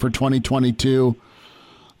brought in for 2022,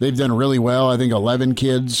 they've done really well. I think 11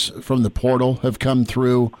 kids from the portal have come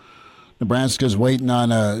through. Nebraska's waiting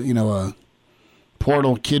on a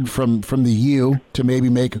portal kid from the U to maybe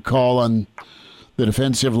make a call on the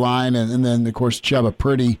defensive line, and then of course Chubba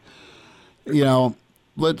Purdy.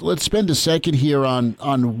 Let's spend a second here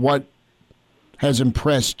on what has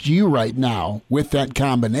impressed you right now with that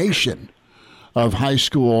combination of high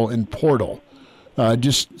school and portal.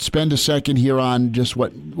 Just spend a second here on just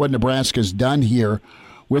what Nebraska's done here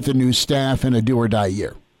with a new staff and a do-or-die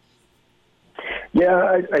year.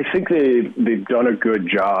 Yeah, I think they've done a good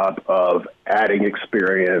job of adding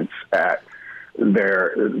experience at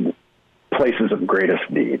their places of greatest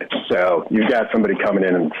need. So you've got somebody coming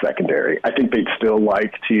in the secondary. I think they'd still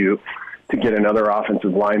like to get another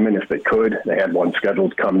offensive lineman if they could. They had one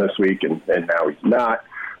scheduled to come this week, and now he's not.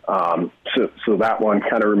 So that one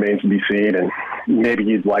kind of remains to be seen, and maybe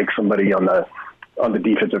you'd like somebody on the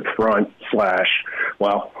defensive front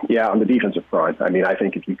on the defensive front. I mean, I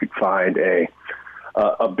think if you could find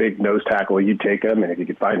a big nose tackle, you'd take him, and if you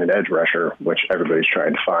could find an edge rusher, which everybody's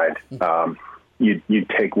trying to find, you'd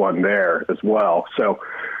take one there as well. So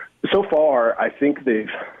far, I think they've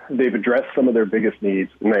addressed some of their biggest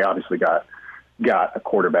needs, and they obviously got a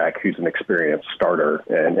quarterback who's an experienced starter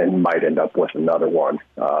and might end up with another one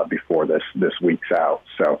before this week's out.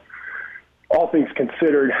 So all things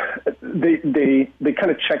considered, they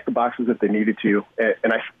kind of checked the boxes that they needed to,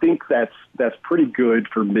 and I think that's pretty good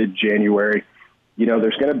for mid-January.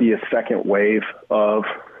 There's going to be a second wave of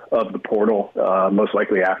the portal, most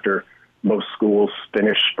likely after most schools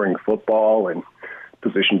finish spring football and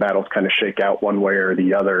position battles kind of shake out one way or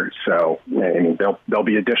the other. So, I mean, there'll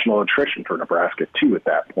be additional attrition for Nebraska too at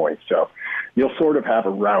that point. So you'll sort of have a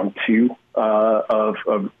round two of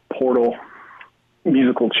portal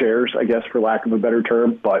musical chairs, I guess, for lack of a better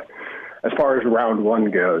term. But as far as round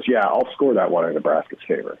one goes, yeah, I'll score that one in Nebraska's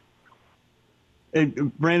favor. Hey,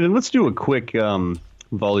 Brandon, let's do a quick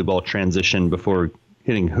volleyball transition before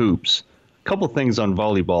hitting hoops. A couple things on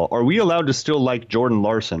volleyball. Are we allowed to still like Jordan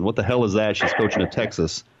Larson? What the hell is that? She's coaching at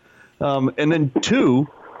Texas. And then two,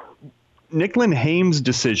 Nicklin Hames'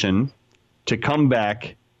 decision to come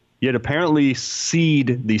back, yet apparently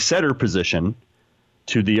cede the setter position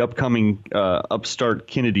to the upcoming upstart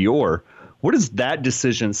Kennedy Orr. What does that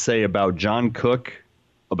decision say about John Cook,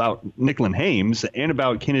 about Nicklin Hames, and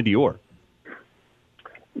about Kennedy Orr?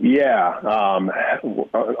 Yeah, on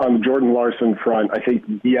the Jordan Larson front, I think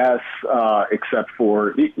yes, except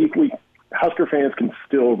for Husker fans can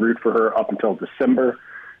still root for her up until December.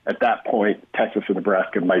 At that point, Texas and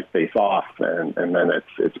Nebraska might face off, and then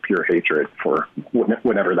it's pure hatred for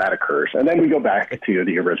whenever that occurs. And then we go back to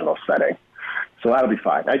the original setting. So that'll be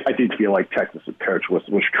fine. I did feel like Texas' coach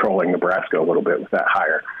was trolling Nebraska a little bit with that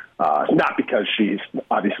hire. Not because she's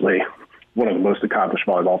obviously one of the most accomplished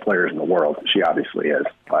volleyball players in the world. She obviously is.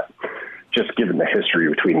 But just given the history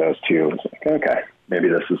between those two, it's like, okay, maybe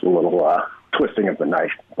this is a little twisting of the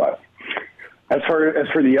knife. But as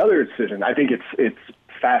for the other decision, I think it's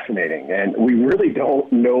fascinating. And we really don't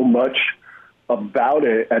know much about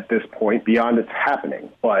it at this point beyond it's happening.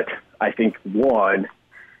 But I think, one,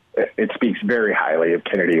 it speaks very highly of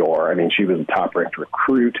Kennedy Orr. I mean, she was a top-ranked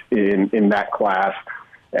recruit in that class,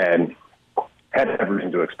 and had every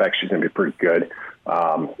reason to expect she's going to be pretty good.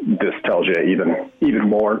 This tells you even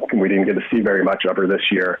more, and we didn't get to see very much of her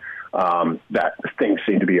this year, that things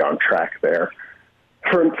seem to be on track there.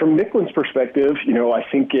 From Nicklин's perspective, I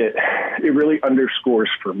think it really underscores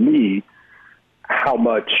for me how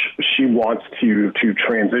much she wants to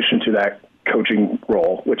transition to that coaching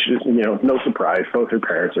role, which is, no surprise. Both her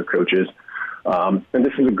parents are coaches. And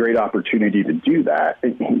this is a great opportunity to do that.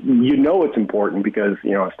 It's important because, I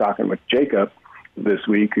was talking with Jacob this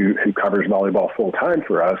week who covers volleyball full time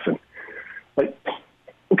for us. And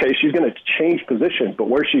okay, she's going to change positions, but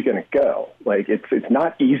where's she going to go? It's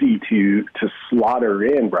not easy to slot her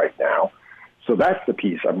in right now. So that's the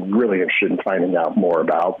piece I'm really interested in finding out more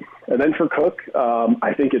about. And then for Cook,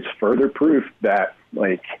 I think it's further proof that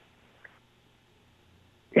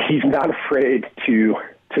he's not afraid to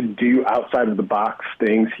do outside of the box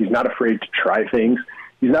things. He's not afraid to try things.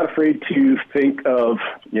 He's not afraid to think of,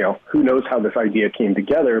 who knows how this idea came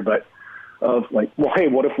together, but of hey,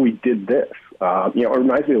 what if we did this? It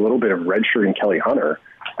reminds me a little bit of redshirting Kelly Hunter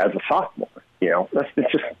as a sophomore.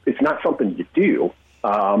 It's not something you do,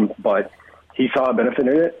 but he saw a benefit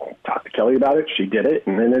in it, talked to Kelly about it, she did it,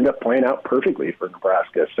 and then ended up playing out perfectly for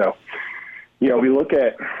Nebraska. So, we look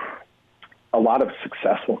at a lot of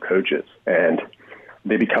successful coaches, and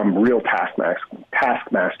they become real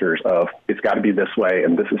taskmasters of it's got to be this way,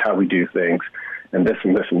 and this is how we do things, and this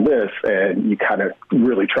and this and this, and you kind of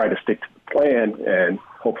really try to stick to the plan, and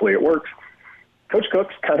hopefully it works. Coach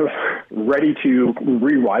Cook's kind of ready to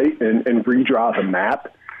rewrite and redraw the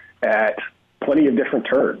map at plenty of different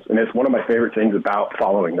turns, and it's one of my favorite things about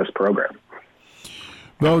following this program.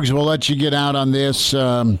 Vogues, we'll let you get out on this.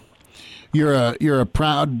 You're a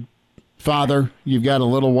proud father. You've got a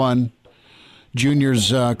little one.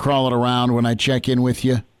 Junior's crawling around when I check in with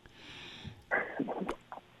you.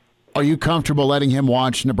 Are you comfortable letting him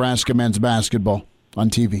watch Nebraska men's basketball on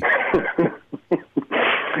TV?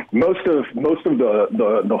 Most of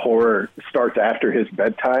the horror starts after his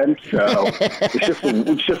bedtime, so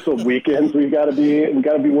it's just the weekends we got to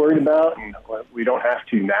be worried about, and we don't have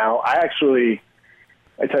to now. I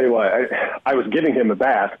tell you what, I was giving him a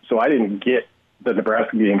bath, so I didn't get the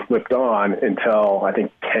Nebraska game flipped on until I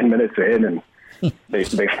think 10 minutes in, and they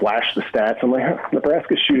flashed the stats. I'm like,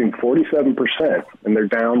 Nebraska's shooting 47%, and they're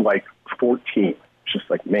down 14. It's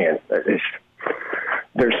just man,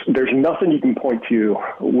 there's nothing you can point to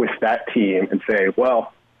with that team and say,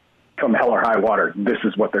 well, come hell or high water, this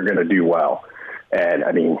is what they're going to do well. And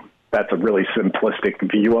I mean, that's a really simplistic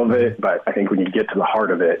view of it, but I think when you get to the heart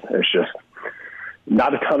of it, there's just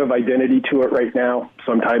not a ton of identity to it right now.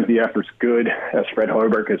 Sometimes the effort's good. As Fred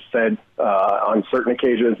Hoiberg has said, on certain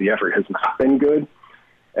occasions, the effort has not been good.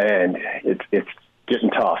 And it's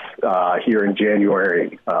getting tough here in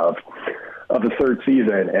January of the third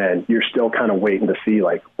season, and you're still kind of waiting to see,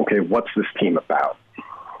 okay, what's this team about?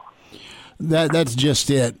 That's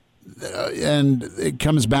just it. And it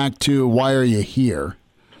comes back to, why are you here?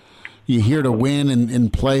 You here to win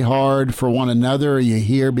and play hard for one another? Or are you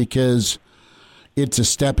here because it's a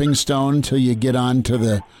stepping stone till you get on to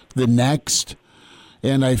the next?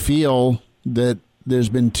 And I feel that there's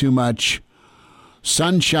been too much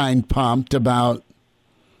sunshine pumped about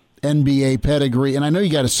NBA pedigree, and I know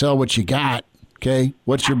you got to sell what you got. Okay,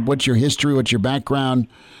 what's your history? What's your background?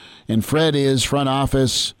 And Fred is front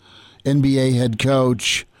office, NBA head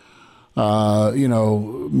coach,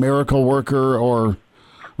 miracle worker or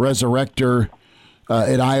resurrector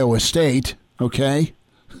at Iowa State. Okay,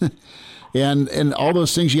 and all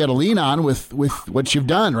those things you got to lean on with what you've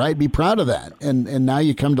done. Right, be proud of that. And now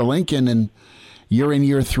you come to Lincoln, and you're in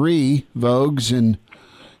year 3, Vogues, and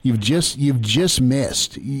You've just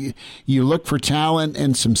missed. You look for talent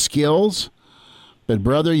and some skills, but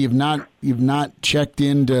brother, you've not checked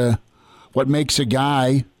into what makes a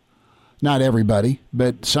guy. Not everybody,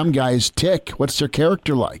 but some guys tick. What's their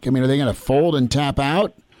character like? I mean, are they going to fold and tap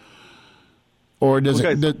out, or does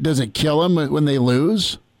it kill them when they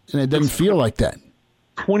lose? And it doesn't feel like that.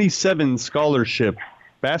 27 scholarship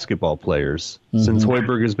basketball players since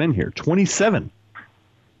Hoiberg has been here. 27.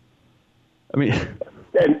 I mean.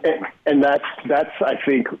 And that's I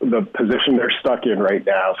think the position they're stuck in right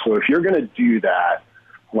now. So if you're going to do that,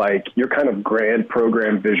 your kind of grand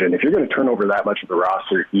program vision, if you're going to turn over that much of the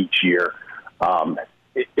roster each year,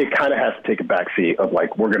 it kind of has to take a backseat of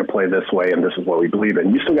we're going to play this way and this is what we believe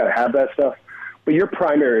in. You still got to have that stuff, but your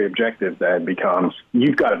primary objective then becomes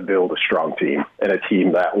you've got to build a strong team and a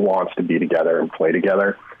team that wants to be together and play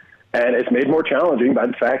together. And it's made more challenging by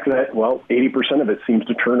the fact that, 80% of it seems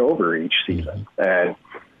to turn over each season. And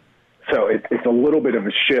So it's a little bit of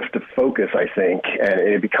a shift of focus, I think, and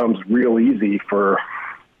it becomes real easy for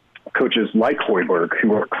coaches like Hoiberg,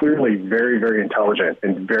 who are clearly very, very intelligent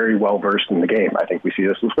and very well versed in the game. I think we see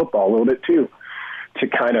this with football a little bit too, to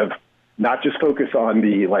kind of not just focus on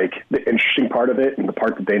the interesting part of it and the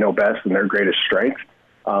part that they know best and their greatest strength.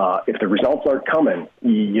 If the results aren't coming,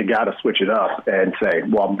 you got to switch it up and say,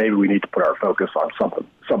 well, maybe we need to put our focus on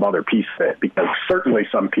some other piece of it, because certainly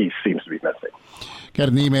some piece seems to be missing. Got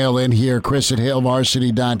an email in here,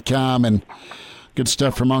 Chris@HailVarsity.com, and good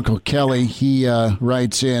stuff from Uncle Kelly. He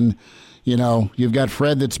writes in, you've got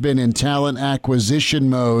Fred that's been in talent acquisition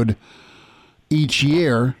mode each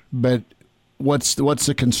year, but what's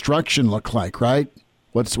the construction look like, right?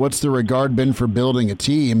 What's the regard been for building a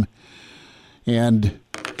team? And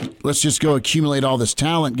let's just go accumulate all this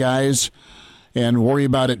talent, guys, and worry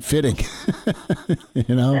about it fitting,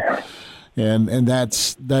 And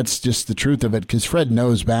that's just the truth of it, because Fred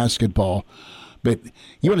knows basketball. But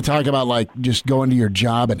you want to talk about just going to your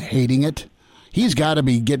job and hating it? He's got to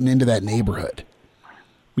be getting into that neighborhood,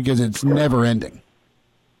 because it's never ending.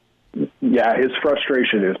 Yeah, his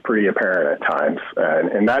frustration is pretty apparent at times,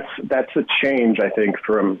 and that's a change, I think,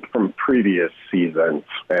 from previous seasons.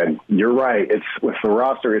 And you're right; it's with the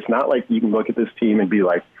roster. It's not like you can look at this team and be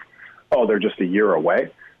like, "Oh, they're just a year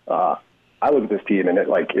away." I look at this team and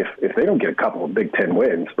if they don't get a couple of Big Ten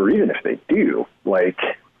wins, or even if they do, what's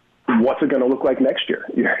it going to look like next year?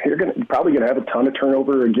 You're probably going to have a ton of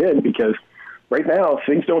turnover again, because right now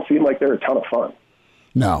things don't seem like they're a ton of fun.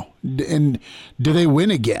 No, and do they win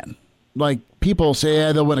again? People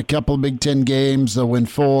say, they'll win a couple of Big Ten games, they'll win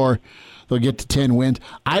 4, they'll get to 10 wins.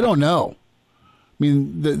 I don't know. I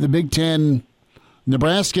mean, the Big Ten,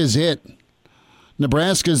 Nebraska's it.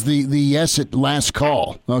 Nebraska's the yes at last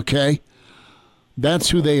call, okay? That's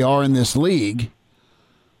who they are in this league.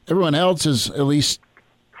 Everyone else has at least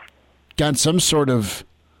got some sort of,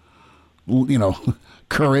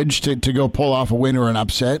 courage to go pull off a win or an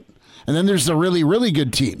upset. And then there's the really, really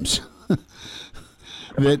good teams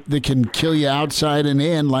that can kill you outside and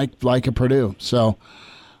in like a Purdue. So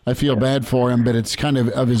I feel bad for him, but it's kind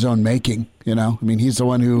of his own making, I mean, he's the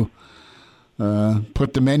one who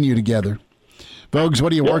put the menu together. Vogues,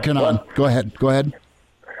 what are you working on? Go ahead.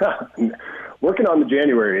 Working on the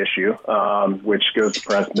January issue, which goes to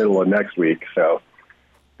press middle of next week. So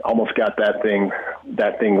almost got that thing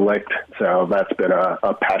licked. So that's been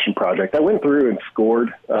a passion project. I went through and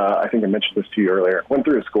scored. I think I mentioned this to you earlier. Went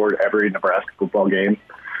through and scored every Nebraska football game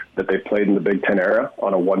that they played in the Big Ten era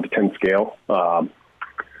on a 1 to 10 scale,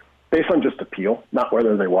 based on just appeal, not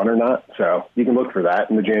whether they won or not. So you can look for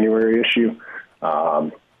that in the January issue.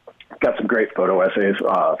 Got some great photo essays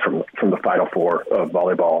from the Final Four of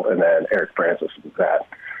volleyball, and then Eric Francis with that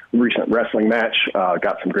recent wrestling match.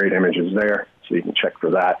 Got some great images there, so you can check for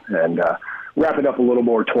that. And wrapping up a little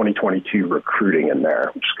more 2022 recruiting in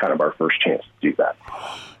there, which is kind of our first chance to do that.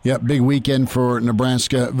 Yep, big weekend for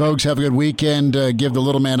Nebraska. Vogues, have a good weekend. Give the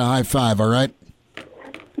little man a high five, all right?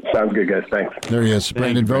 Sounds good, guys. Thanks. There he is,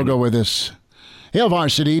 Brandon Vogel with us.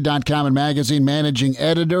 HailVarsity.com and magazine managing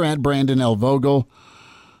editor at Brandon L. Vogel.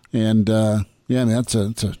 And, that's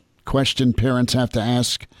a question parents have to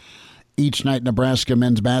ask each night Nebraska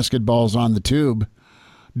men's basketball's on the tube.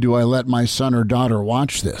 Do I let my son or daughter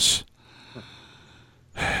watch this?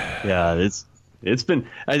 Yeah, it's been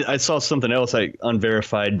 – I saw something else,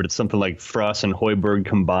 unverified, but it's something like Frost and Hoiberg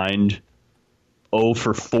combined 0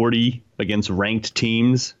 for 40 against ranked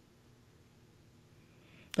teams.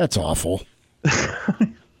 That's awful.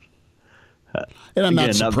 And I'm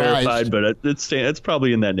not surprised. Not verified, but it's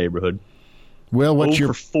probably in that neighborhood. Will, what's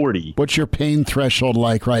your 40? What's your pain threshold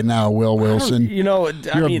like right now, Will Wilson? You're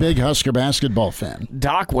a big Husker basketball fan.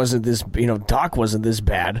 Doc wasn't this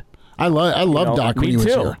bad. I love Doc when he was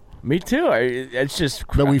here. Me too. It's just.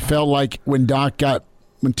 But we felt like when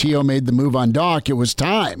T.O. made the move on Doc, it was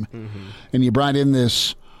time, and you brought in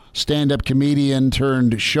this stand-up comedian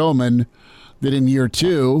turned showman that in year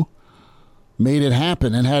 2 made it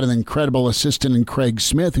happen and had an incredible assistant in Craig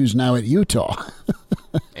Smith, who's now at Utah.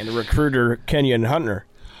 And a recruiter, Kenyon Hunter.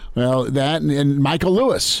 Well, that and Michael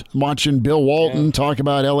Lewis. I'm watching Bill Walton talk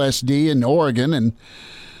about LSD in Oregon, and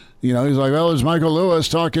he's like, well, there's Michael Lewis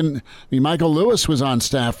talking. I mean, Michael Lewis was on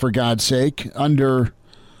staff, for God's sake, under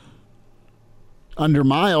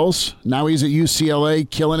Miles. Now he's at UCLA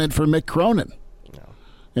killing it for Mick Cronin.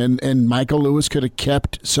 And Michael Lewis could have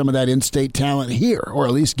kept some of that in-state talent here, or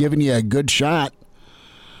at least given you a good shot.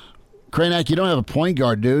 Kranak, you don't have a point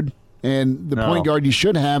guard, dude. And the point guard you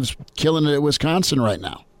should have is killing it at Wisconsin right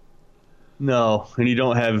now. No, and you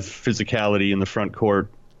don't have physicality in the front court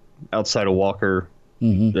outside of Walker.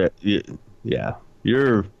 Mm-hmm.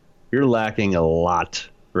 You're You're lacking a lot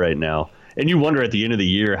right now, and you wonder at the end of the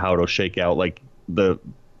year how it'll shake out. Like the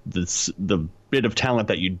bit of talent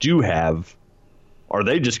that you do have, are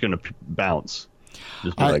they just going to bounce?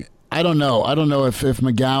 I don't know. I don't know if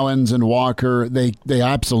McGowens and Walker, they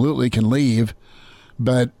absolutely can leave,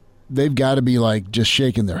 but they've got to be like just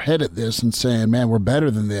shaking their head at this and saying, man, we're better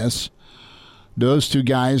than this. Those two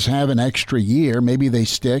guys have an extra year. Maybe they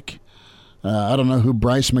stick. I don't know who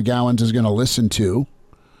Bryce McGowens is going to listen to.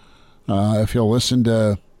 If he'll listen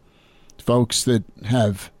to folks that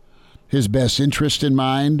have his best interest in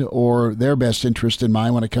mind or their best interest in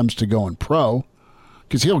mind when it comes to going pro.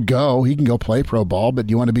 Because he can go play pro ball, but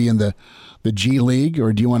do you want to be in the G League,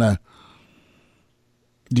 or do you want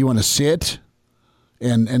to sit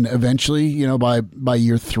and eventually, by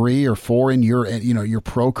year 3 or 4 in your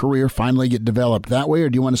pro career finally get developed that way, or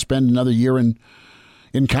do you want to spend another year in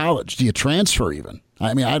college? Do you transfer even?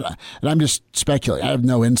 I mean, I'm just speculating. I have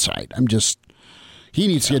no insight. He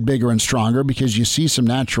needs to get bigger and stronger because you see some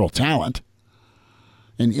natural talent,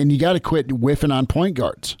 and you got to quit whiffing on point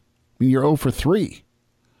guards. I mean, you're 0 for 3.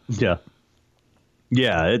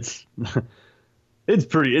 Yeah, it's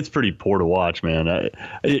pretty poor to watch, man.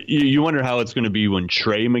 You wonder how it's going to be when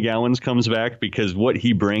Trey McGowens comes back, because what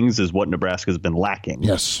he brings is what Nebraska's been lacking.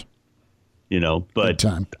 Yes, but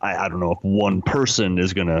I don't know if one person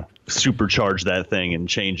is going to supercharge that thing and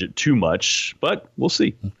change it too much, but we'll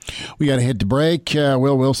see. We got to hit the break.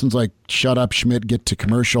 Will Wilson's like, shut up, Schmidt, get to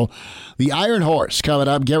commercial. The Iron Horse coming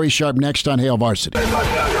up. Gary Sharp next on Hail Varsity.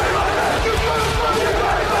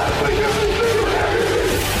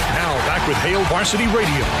 With Hail Varsity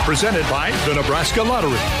Radio, presented by the Nebraska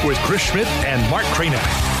Lottery, with Chris Schmidt and Mark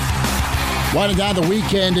Cranack. Winding down the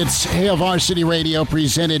weekend, it's Hail Varsity Radio,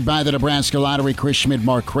 presented by the Nebraska Lottery. Chris Schmidt,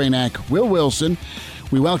 Mark Cranack, Will Wilson.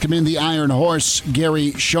 We welcome in the Iron Horse,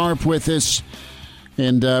 Gary Sharp, with us.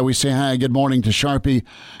 And we say hi, good morning to Sharpie.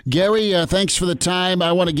 Gary, thanks for the time.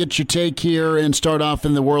 I want to get your take here and start off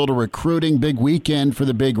in the world of recruiting. Big weekend for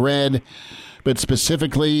the Big Red, but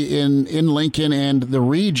specifically in Lincoln and the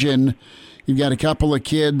region. You've got a couple of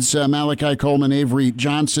kids, Malachi Coleman, Avery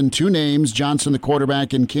Johnson, 2 names. Johnson, the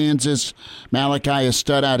quarterback in Kansas. Malachi, a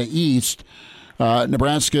stud out of East.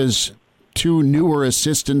 Nebraska's 2 newer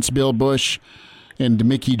assistants, Bill Bush and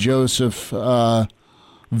Mickey Joseph,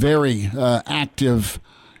 very active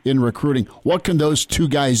in recruiting. What can those 2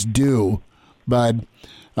 guys do, Bud,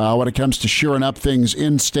 when it comes to shoring up things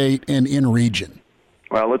in-state and in-region?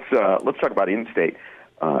 Well, let's talk about in-state.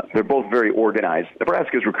 They're both very organized.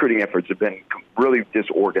 Nebraska's recruiting efforts have been really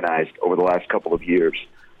disorganized over the last couple of years,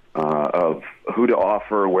 of who to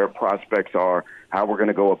offer, where prospects are, how we're going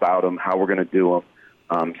to go about them, how we're going to do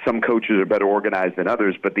them. Some coaches are better organized than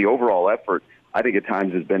others, but the overall effort, I think, at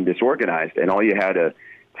times has been disorganized. And all you had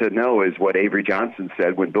to know is what Avery Johnson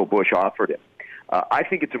said when Bill Bush offered him. I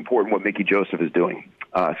think it's important what Mickey Joseph is doing.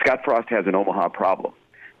 Scott Frost has an Omaha problem.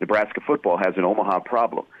 Nebraska football has an Omaha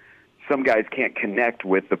problem. Some guys can't connect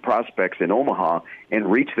with the prospects in Omaha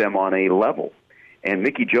and reach them on a level. And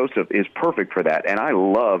Mickey Joseph is perfect for that. And I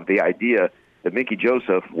love the idea that Mickey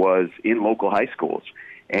Joseph was in local high schools.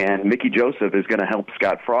 And Mickey Joseph is going to help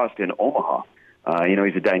Scott Frost in Omaha.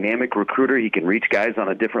 He's a dynamic recruiter. He can reach guys on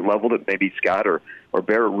a different level that maybe Scott or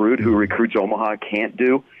Barrett Root, who recruits Omaha, can't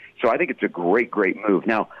do. So I think it's a great, great move.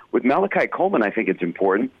 Now, with Malachi Coleman, I think it's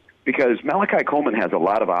important because Malachi Coleman has a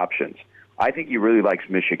lot of options. I think he really likes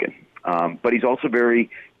Michigan, but he's also very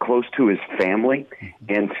close to his family,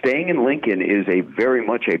 and staying in Lincoln is very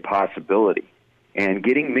much a possibility. And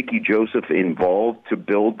getting Mickey Joseph involved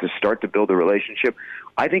to start to build a relationship,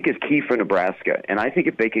 I think is key for Nebraska. And I think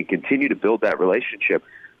if they can continue to build that relationship,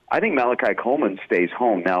 I think Malachi Coleman stays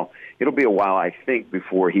home. Now, it'll be a while, I think,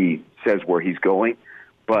 before he says where he's going,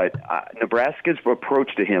 but Nebraska's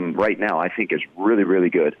approach to him right now, I think, is really, really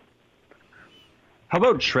good. How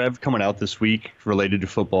about Trev coming out this week related to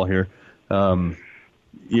football here? How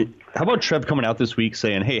about Trev coming out this week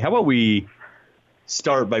saying, hey, how about we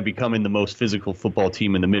start by becoming the most physical football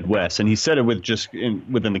team in the Midwest? And he said it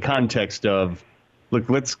within the context of, look,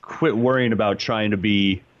 let's quit worrying about trying to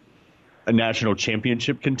be a national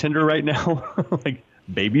championship contender right now. Like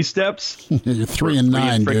baby steps. You're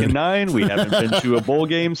 3-9, dude. 9. We haven't been to a bowl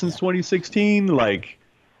game since 2016. Like,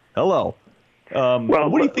 hello. What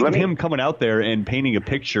do you think of him coming out there and painting a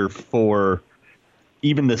picture for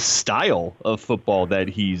even the style of football that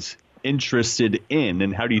he's interested in?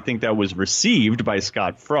 And how do you think that was received by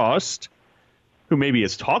Scott Frost, who maybe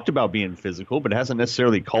has talked about being physical, but hasn't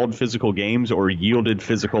necessarily called physical games or yielded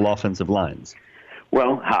physical offensive lines?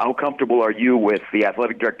 Well, how comfortable are you with the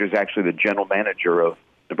athletic director is actually the general manager of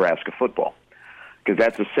Nebraska football? because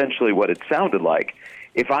that's essentially what it sounded like.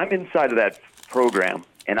 If I'm inside of that program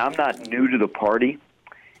and I'm not new to the party,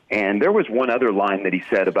 and there was one other line that he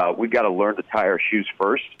said about we've got to learn to tie our shoes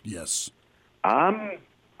first. Yes. I'm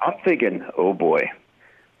thinking, oh boy.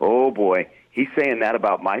 He's saying that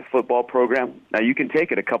about my football program. Now, you can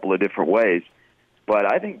take it a couple of different ways, but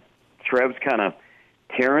I think Trev's kind of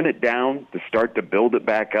tearing it down to start to build it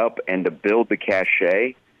back up and to build the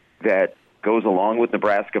cachet that goes along with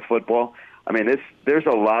Nebraska football. I mean, there's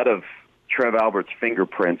a lot of Trev Albert's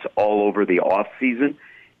fingerprints all over the offseason,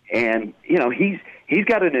 and, you know, he's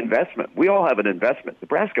got an investment. We all have an investment.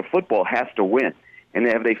 Nebraska football has to win, and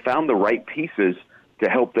have they found the right pieces to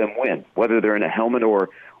help them win, whether they're in a helmet or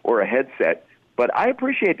a headset. But I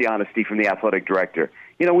appreciate the honesty from the athletic director.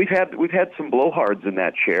 You know, we've had some blowhards in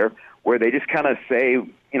that chair where they just kind of say, you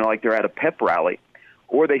know, like they're at a pep rally,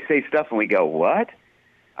 or they say stuff and we go, what?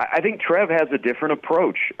 I think Trev has a different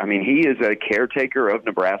approach. I mean, he is a caretaker of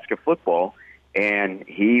Nebraska football, and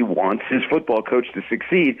he wants his football coach to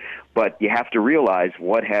succeed, but you have to realize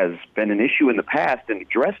what has been an issue in the past and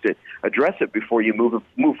address it before you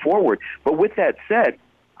move forward. But with that said,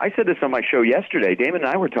 I said this on my show yesterday. Damon and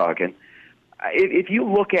I were talking. If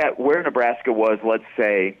you look at where Nebraska was, let's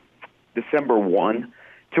say, December 1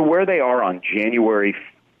 to where they are on January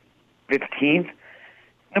 15th,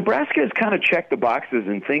 Nebraska has kind of checked the boxes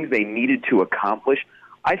and things they needed to accomplish.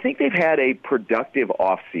 I think they've had a productive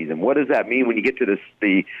offseason. What does that mean when you get to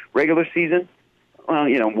the regular season? Well,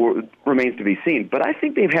 you know, remains to be seen. But I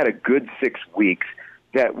think they've had a good 6 weeks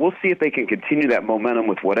that we'll see if they can continue that momentum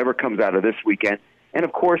with whatever comes out of this weekend. And,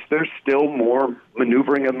 of course, there's still more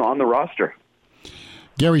maneuvering on the roster.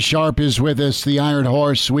 Gary Sharp is with us, the Iron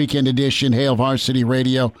Horse Weekend Edition, Hail Varsity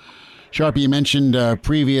Radio. Sharp, you mentioned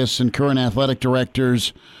previous and current athletic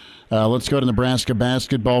directors. Let's go to Nebraska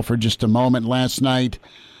basketball for just a moment. Last night,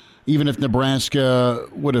 even if Nebraska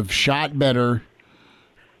would have shot better,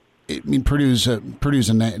 I mean, Purdue's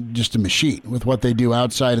just a machine with what they do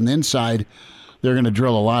outside and inside. They're going to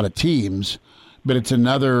drill a lot of teams, but it's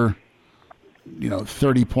another,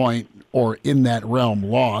 30-point or in that realm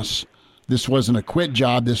loss. This wasn't a quit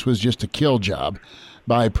job. This was just a kill job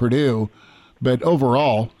by Purdue. But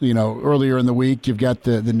overall, earlier in the week, you've got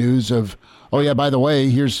the news of, oh, yeah, by the way,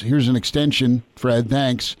 here's an extension, Fred,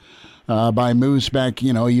 thanks, by Moose back,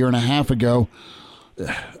 a year and a half ago.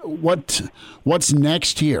 What's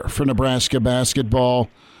next here for Nebraska basketball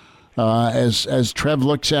as Trev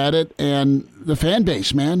looks at it? And the fan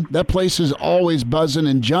base, man, that place is always buzzing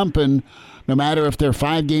and jumping, no matter if they're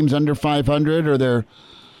 5 games under 500 or they're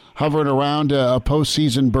hovering around a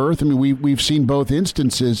postseason berth. I mean, we've seen both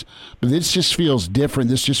instances, but this just feels different.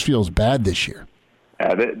 This just feels bad this year.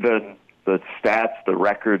 The stats, the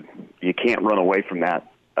record, you can't run away from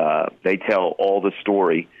that. They tell all the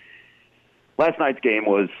story. Last night's game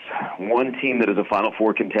was one team that is a Final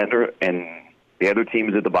Four contender, and the other team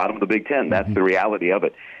is at the bottom of the Big Ten. That's the reality of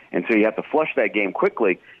it. And so you have to flush that game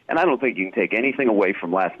quickly, and I don't think you can take anything away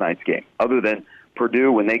from last night's game, other than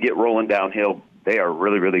Purdue, when they get rolling downhill, they are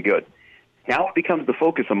really, really good. Now it becomes the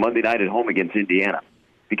focus of Monday night at home against Indiana,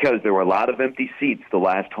 because there were a lot of empty seats the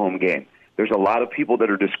last home game. There's a lot of people that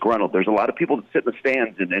are disgruntled. There's a lot of people that sit in the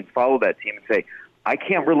stands and follow that team and say, I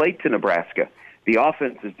can't relate to Nebraska. The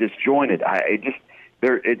offense is disjointed.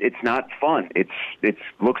 It's not fun. It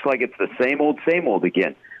looks like it's the same old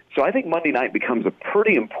again. So I think Monday night becomes a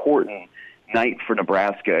pretty important night for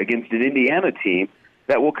Nebraska against an Indiana team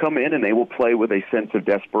that will come in and they will play with a sense of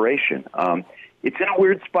desperation. It's in a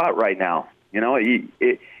weird spot right now.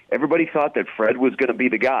 Everybody thought that Fred was going to be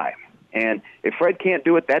the guy. And if Fred can't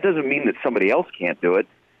do it, that doesn't mean that somebody else can't do it.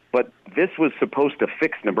 But this was supposed to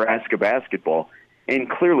fix Nebraska basketball. And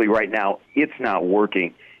clearly right now, it's not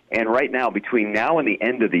working. And right now, between now and the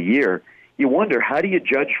end of the year, you wonder, how do you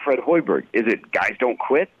judge Fred Hoiberg? Is it guys don't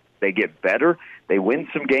quit? They get better? They win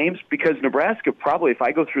some games? Because Nebraska probably, if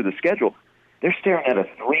I go through the schedule, they're staring at a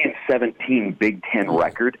 3-17 Big Ten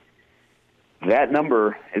record. That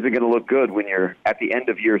number isn't going to look good when you're at the end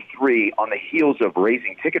of year 3 on the heels of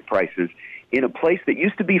raising ticket prices in a place that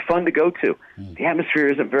used to be fun to go to. The atmosphere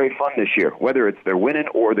isn't very fun this year, whether it's they're winning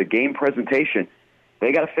or the game presentation.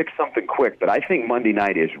 They got to fix something quick, but I think Monday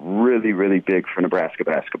night is really, really big for Nebraska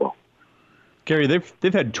basketball. Gary,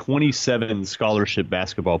 they've had 27 scholarship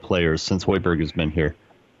basketball players since Hoiberg has been here.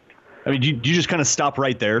 I mean, do you just kind of stop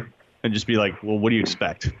right there and just be like, well, what do you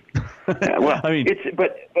expect? Yeah, well, I mean,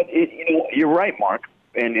 you're right, Mark.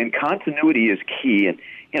 And continuity is key. And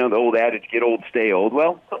the old adage, get old, stay old.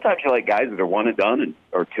 Well, sometimes you like guys that are one and done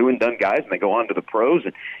or two and done guys, and they go on to the pros.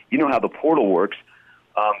 And you know how the portal works.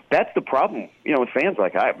 That's the problem. With fans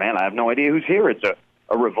like, I have no idea who's here. It's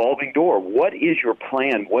a revolving door. What is your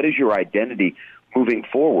plan? What is your identity moving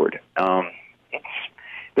forward?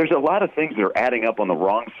 There's a lot of things that are adding up on the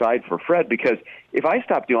wrong side for Fred, because if I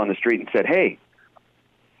stopped you on the street and said, hey,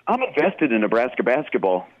 I'm invested in Nebraska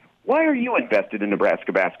basketball, why are you invested in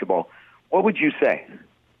Nebraska basketball? What would you say?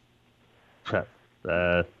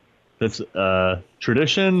 That's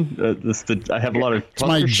tradition. I have a lot of. It's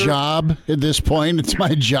my job at this point. It's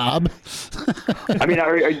my job. I mean,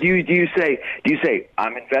 do you say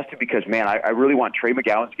I'm invested because, man, I really want Trey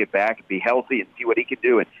McGowan to get back and be healthy and see what he can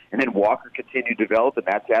do, and then Walker continue to develop, and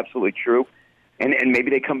that's absolutely true. And maybe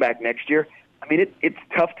they come back next year. I mean, it's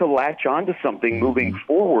tough to latch on to something moving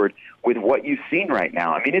forward with what you've seen right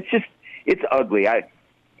now. I mean, it's ugly.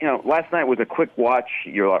 Last night was a quick watch.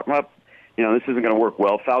 You're like, well, this isn't going to work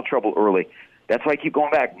well. Foul trouble early. That's why I keep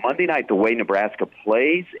going back. Monday night, the way Nebraska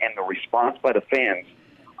plays and the response by the fans,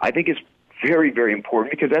 I think is very, very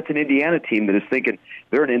important, because that's an Indiana team that is thinking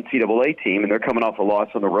they're an NCAA team, and they're coming off a loss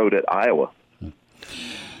on the road at Iowa.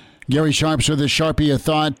 Gary Sharps with his Sharpie, a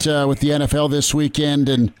thought with the NFL this weekend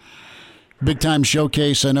and big-time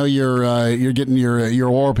showcase. I know you're getting your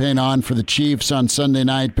war paint on for the Chiefs on Sunday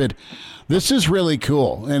night, but this is really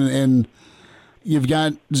cool. And you've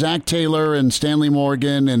got Zach Taylor and Stanley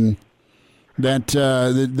Morgan and that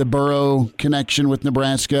the Burrow connection with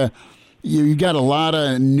Nebraska. You got a lot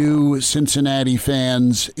of new Cincinnati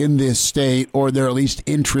fans in this state, or they're at least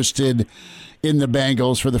interested in the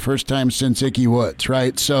Bengals for the first time since Ickey Woods,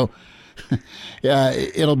 right? So, yeah,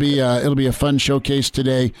 it'll be a fun showcase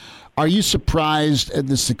today. Are you surprised at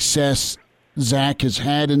the success Zach has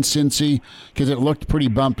had in Cincy? Because it looked pretty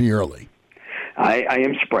bumpy early. I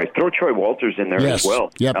am surprised. Throw Troy Walters in there as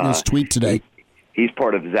well. Yep, his tweet today. He's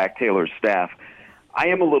part of Zach Taylor's staff. I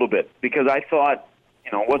am a little bit, because I thought,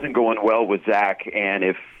 it wasn't going well with Zach, and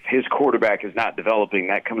if his quarterback is not developing,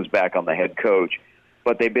 that comes back on the head coach.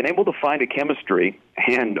 But they've been able to find a chemistry,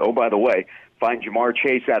 and, oh, by the way, find Jamar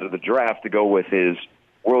Chase out of the draft to go with his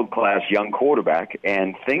world-class young quarterback,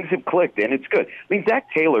 and things have clicked, and it's good. I mean, Zach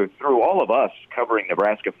Taylor, through all of us covering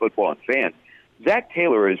Nebraska football and fans, Zach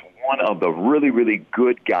Taylor is one of the really, really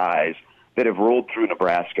good guys that have rolled through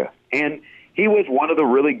Nebraska. And he was one of the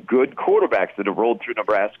really good quarterbacks that have rolled through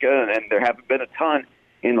Nebraska, and there haven't been a ton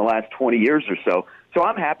in the last 20 years or so. So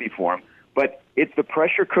I'm happy for him. But it's the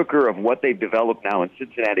pressure cooker of what they've developed now in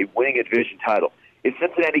Cincinnati, winning a division title. If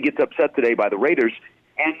Cincinnati gets upset today by the Raiders,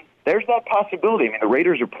 and there's that possibility. I mean, the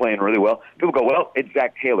Raiders are playing really well. People go, well, it's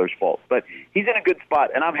Zach Taylor's fault. But he's in a good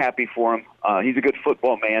spot, and I'm happy for him. He's a good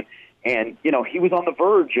football man. And, he was on the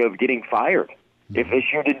verge of getting fired if this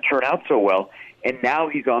year didn't turn out so well. And now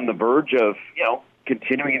he's on the verge of,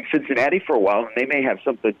 continuing in Cincinnati for a while, and they may have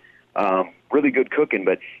something really good cooking.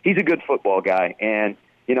 But he's a good football guy. And,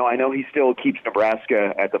 I know he still keeps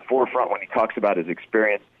Nebraska at the forefront when he talks about his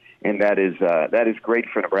experience, and that is great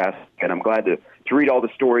for Nebraska. And I'm glad to read all the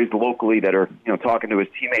stories locally that are, talking to his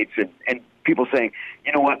teammates and people saying,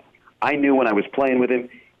 you know what, I knew when I was playing with him,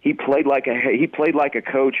 he played like a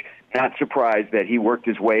coach. Not surprised that he worked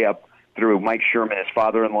his way up through Mike Sherman, his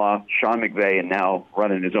father-in-law, Sean McVay, and now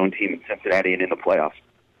running his own team in Cincinnati and in the playoffs.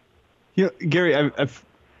 Gary,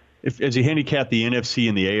 as you handicap the NFC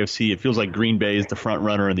and the AFC, it feels like Green Bay is the front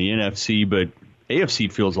runner in the NFC, but AFC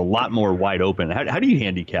feels a lot more wide open. How do you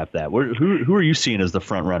handicap that? Who are you seeing as the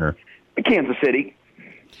front runner? Kansas City.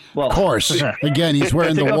 Well, of course. Again, he's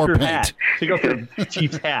wearing the war paint. Take off your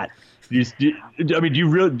Chiefs hat. Do you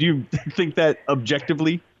think that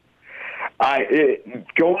objectively?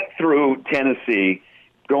 Going through Tennessee,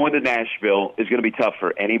 going to Nashville is going to be tough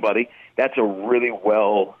for anybody. That's a really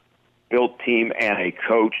well-built team and a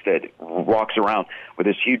coach that walks around with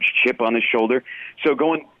this huge chip on his shoulder. So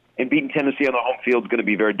going and beating Tennessee on the home field is going to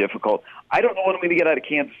be very difficult. I don't know what I'm going to get out of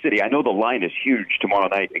Kansas City. I know the line is huge tomorrow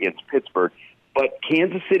night against Pittsburgh, but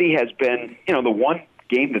Kansas City has been, the one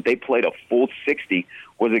game that they played a full 60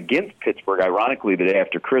 was against Pittsburgh, ironically, the day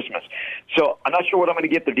after Christmas. So I'm not sure what I'm going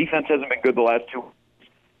to get. Their defense hasn't been good the last 2 weeks.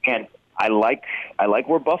 And I like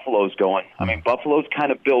where Buffalo's going. I mean, Buffalo's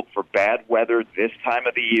kind of built for bad weather this time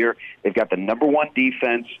of the year. They've got the number one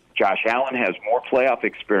defense. Josh Allen has more playoff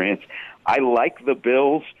experience. I like the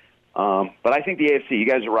Bills, but I think the AFC, you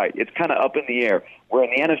guys are right, it's kind of up in the air. Where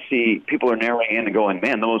in the NFC, people are narrowing in and going,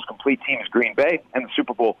 man, the most complete team is Green Bay, and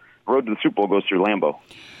the road to the Super Bowl goes through Lambeau.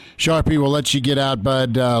 Sharpie, we'll let you get out,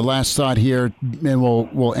 bud. Last thought here, and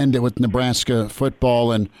we'll end it with Nebraska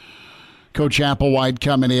football and Coach Applewhite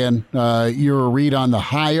coming in. Your read on the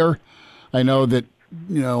hire. I know that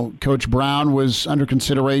Coach Brown was under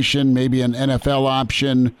consideration, maybe an NFL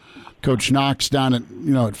option. Coach Knox down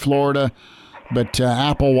at Florida, but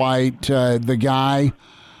Applewhite, the guy.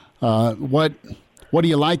 What What do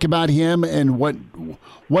you like about him, and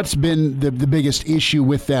what's been the biggest issue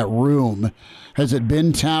with that room? Has it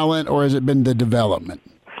been talent, or has it been the development?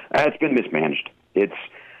 It's been mismanaged. It's,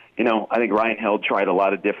 I think Ryan Held tried a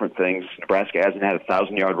lot of different things. Nebraska hasn't had a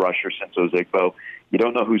 1,000-yard rusher since Ozigbo. You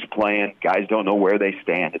don't know who's playing. Guys don't know where they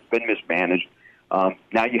stand. It's been mismanaged.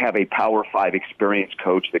 Now you have a Power 5 experienced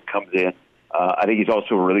coach that comes in. I think he's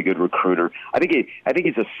also a really good recruiter. I think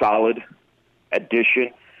he's a solid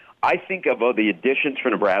addition. I think of the additions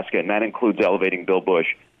for Nebraska, and that includes elevating Bill Busch,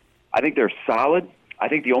 I think they're solid. I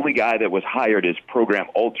think the only guy that was hired as program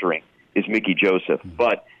altering is Mickey Joseph.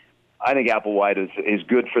 But I think Applewhite is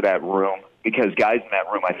good for that room because guys in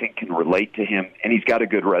that room I think can relate to him, and he's got a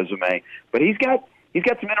good resume. But he's got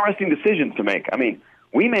some interesting decisions to make. I mean,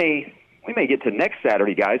 we may get to next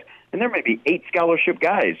Saturday, guys, and there may be 8 scholarship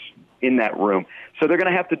guys in that room. So they're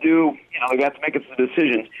going to have to do, they have to make some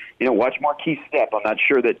decisions. Watch Marquise Stepp. I'm not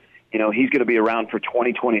sure that, he's going to be around for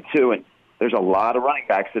 2022. And there's a lot of running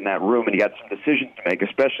backs in that room, and you got some decisions to make,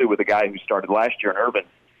 especially with a guy who started last year in Urban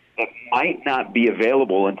that might not be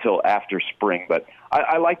available until after spring. But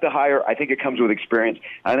I like the hire. I think it comes with experience.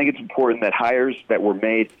 I think it's important that hires that were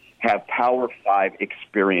made have Power 5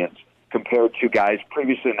 experience compared to guys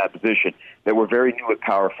previously in that position that were very new at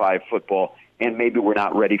Power 5 football and maybe we're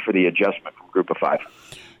not ready for the adjustment from Group of 5.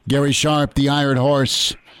 Gary Sharp, the Iron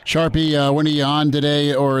Horse. Sharpie, when are you on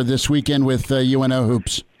today or this weekend with UNO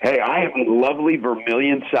Hoops? Hey, I am in lovely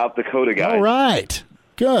Vermilion, South Dakota, guys. All right.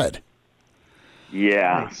 Good.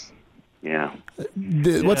 Yeah. Nice. Yeah.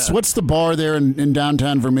 What's the bar there in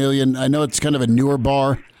downtown Vermilion? I know it's kind of a newer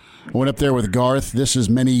bar. I went up there with Garth. This is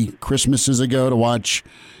many Christmases ago to watch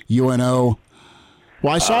UNO.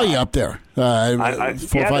 Well, I saw you up there 4 or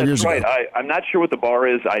 5 years ago. Right. I'm not sure what the bar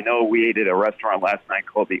is. I know we ate at a restaurant last night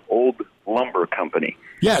called the Old Lumber Company.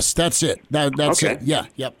 Yes, that's it. That's okay. it. Yeah,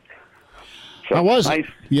 yep. So, how was it?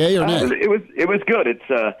 Yay or nay? It was good.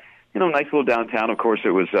 It's nice little downtown. Of course,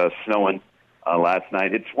 it was snowing last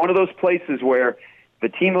night. It's one of those places where the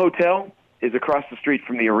team hotel is across the street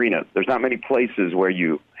from the arena. There's not many places where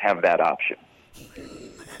you have that option.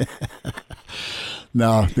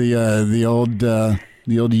 No, the old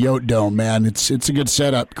Yote Dome, man. It's a good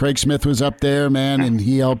setup. Craig Smith was up there, man, and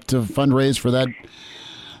he helped to fundraise for that.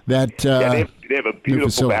 They have a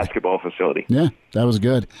beautiful basketball facility. Yeah, that was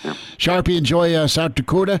good. Yeah. Sharpie, enjoy South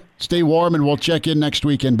Dakota. Stay warm, and we'll check in next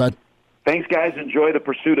weekend, bud. Thanks, guys. Enjoy the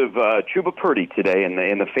pursuit of Chuba Purdy today, and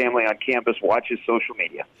the family on campus. Watch his social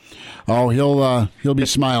media. Oh, he'll be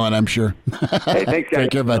smiling, I'm sure. Hey, thanks, guys.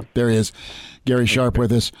 Take care, bud. There he is. Gary Sharp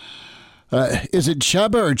with us. Is it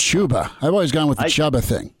Chubba or Chuba? I've always gone with the Chubba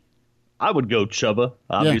thing. I would go Chubba,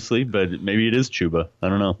 obviously, but maybe it is Chuba. I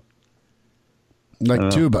don't know.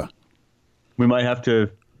 Like tuba. We might have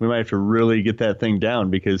to really get that thing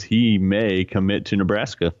down because he may commit to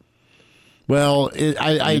Nebraska. Well,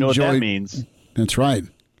 I know enjoy what that means. That's right.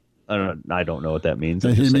 I don't know what that means.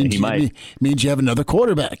 It means you have another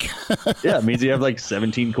quarterback. Yeah, it means you have like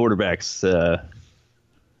 17 quarterbacks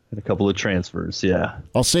and a couple of transfers. Yeah.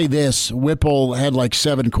 I'll say this: Whipple had like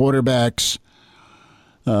 7 quarterbacks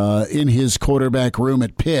in his quarterback room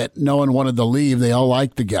at Pitt. No one wanted to leave. They all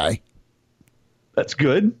liked the guy. That's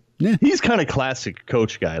good. Yeah. He's kind of classic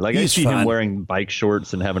coach guy. Like I see him wearing bike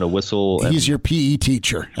shorts and having a whistle. He's your PE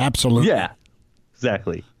teacher. Absolutely. Yeah.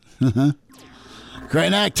 Exactly.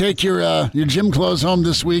 Krenak, take your gym clothes home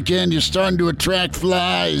this weekend. You're starting to attract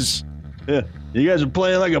flies. Yeah. You guys are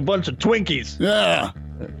playing like a bunch of Twinkies. Yeah.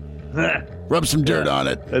 Rub some dirt on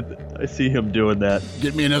it. I see him doing that.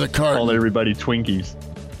 Get me another cart. Call everybody Twinkies.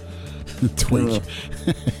 Twink.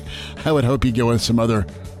 I would hope you go with some other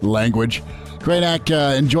language. Krenak,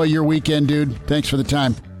 enjoy your weekend, dude. Thanks for the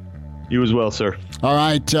time. You as well, sir. All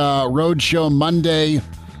right, Road Show Monday,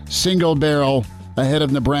 single barrel ahead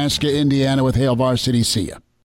of Nebraska, Indiana with Hail Varsity. See ya.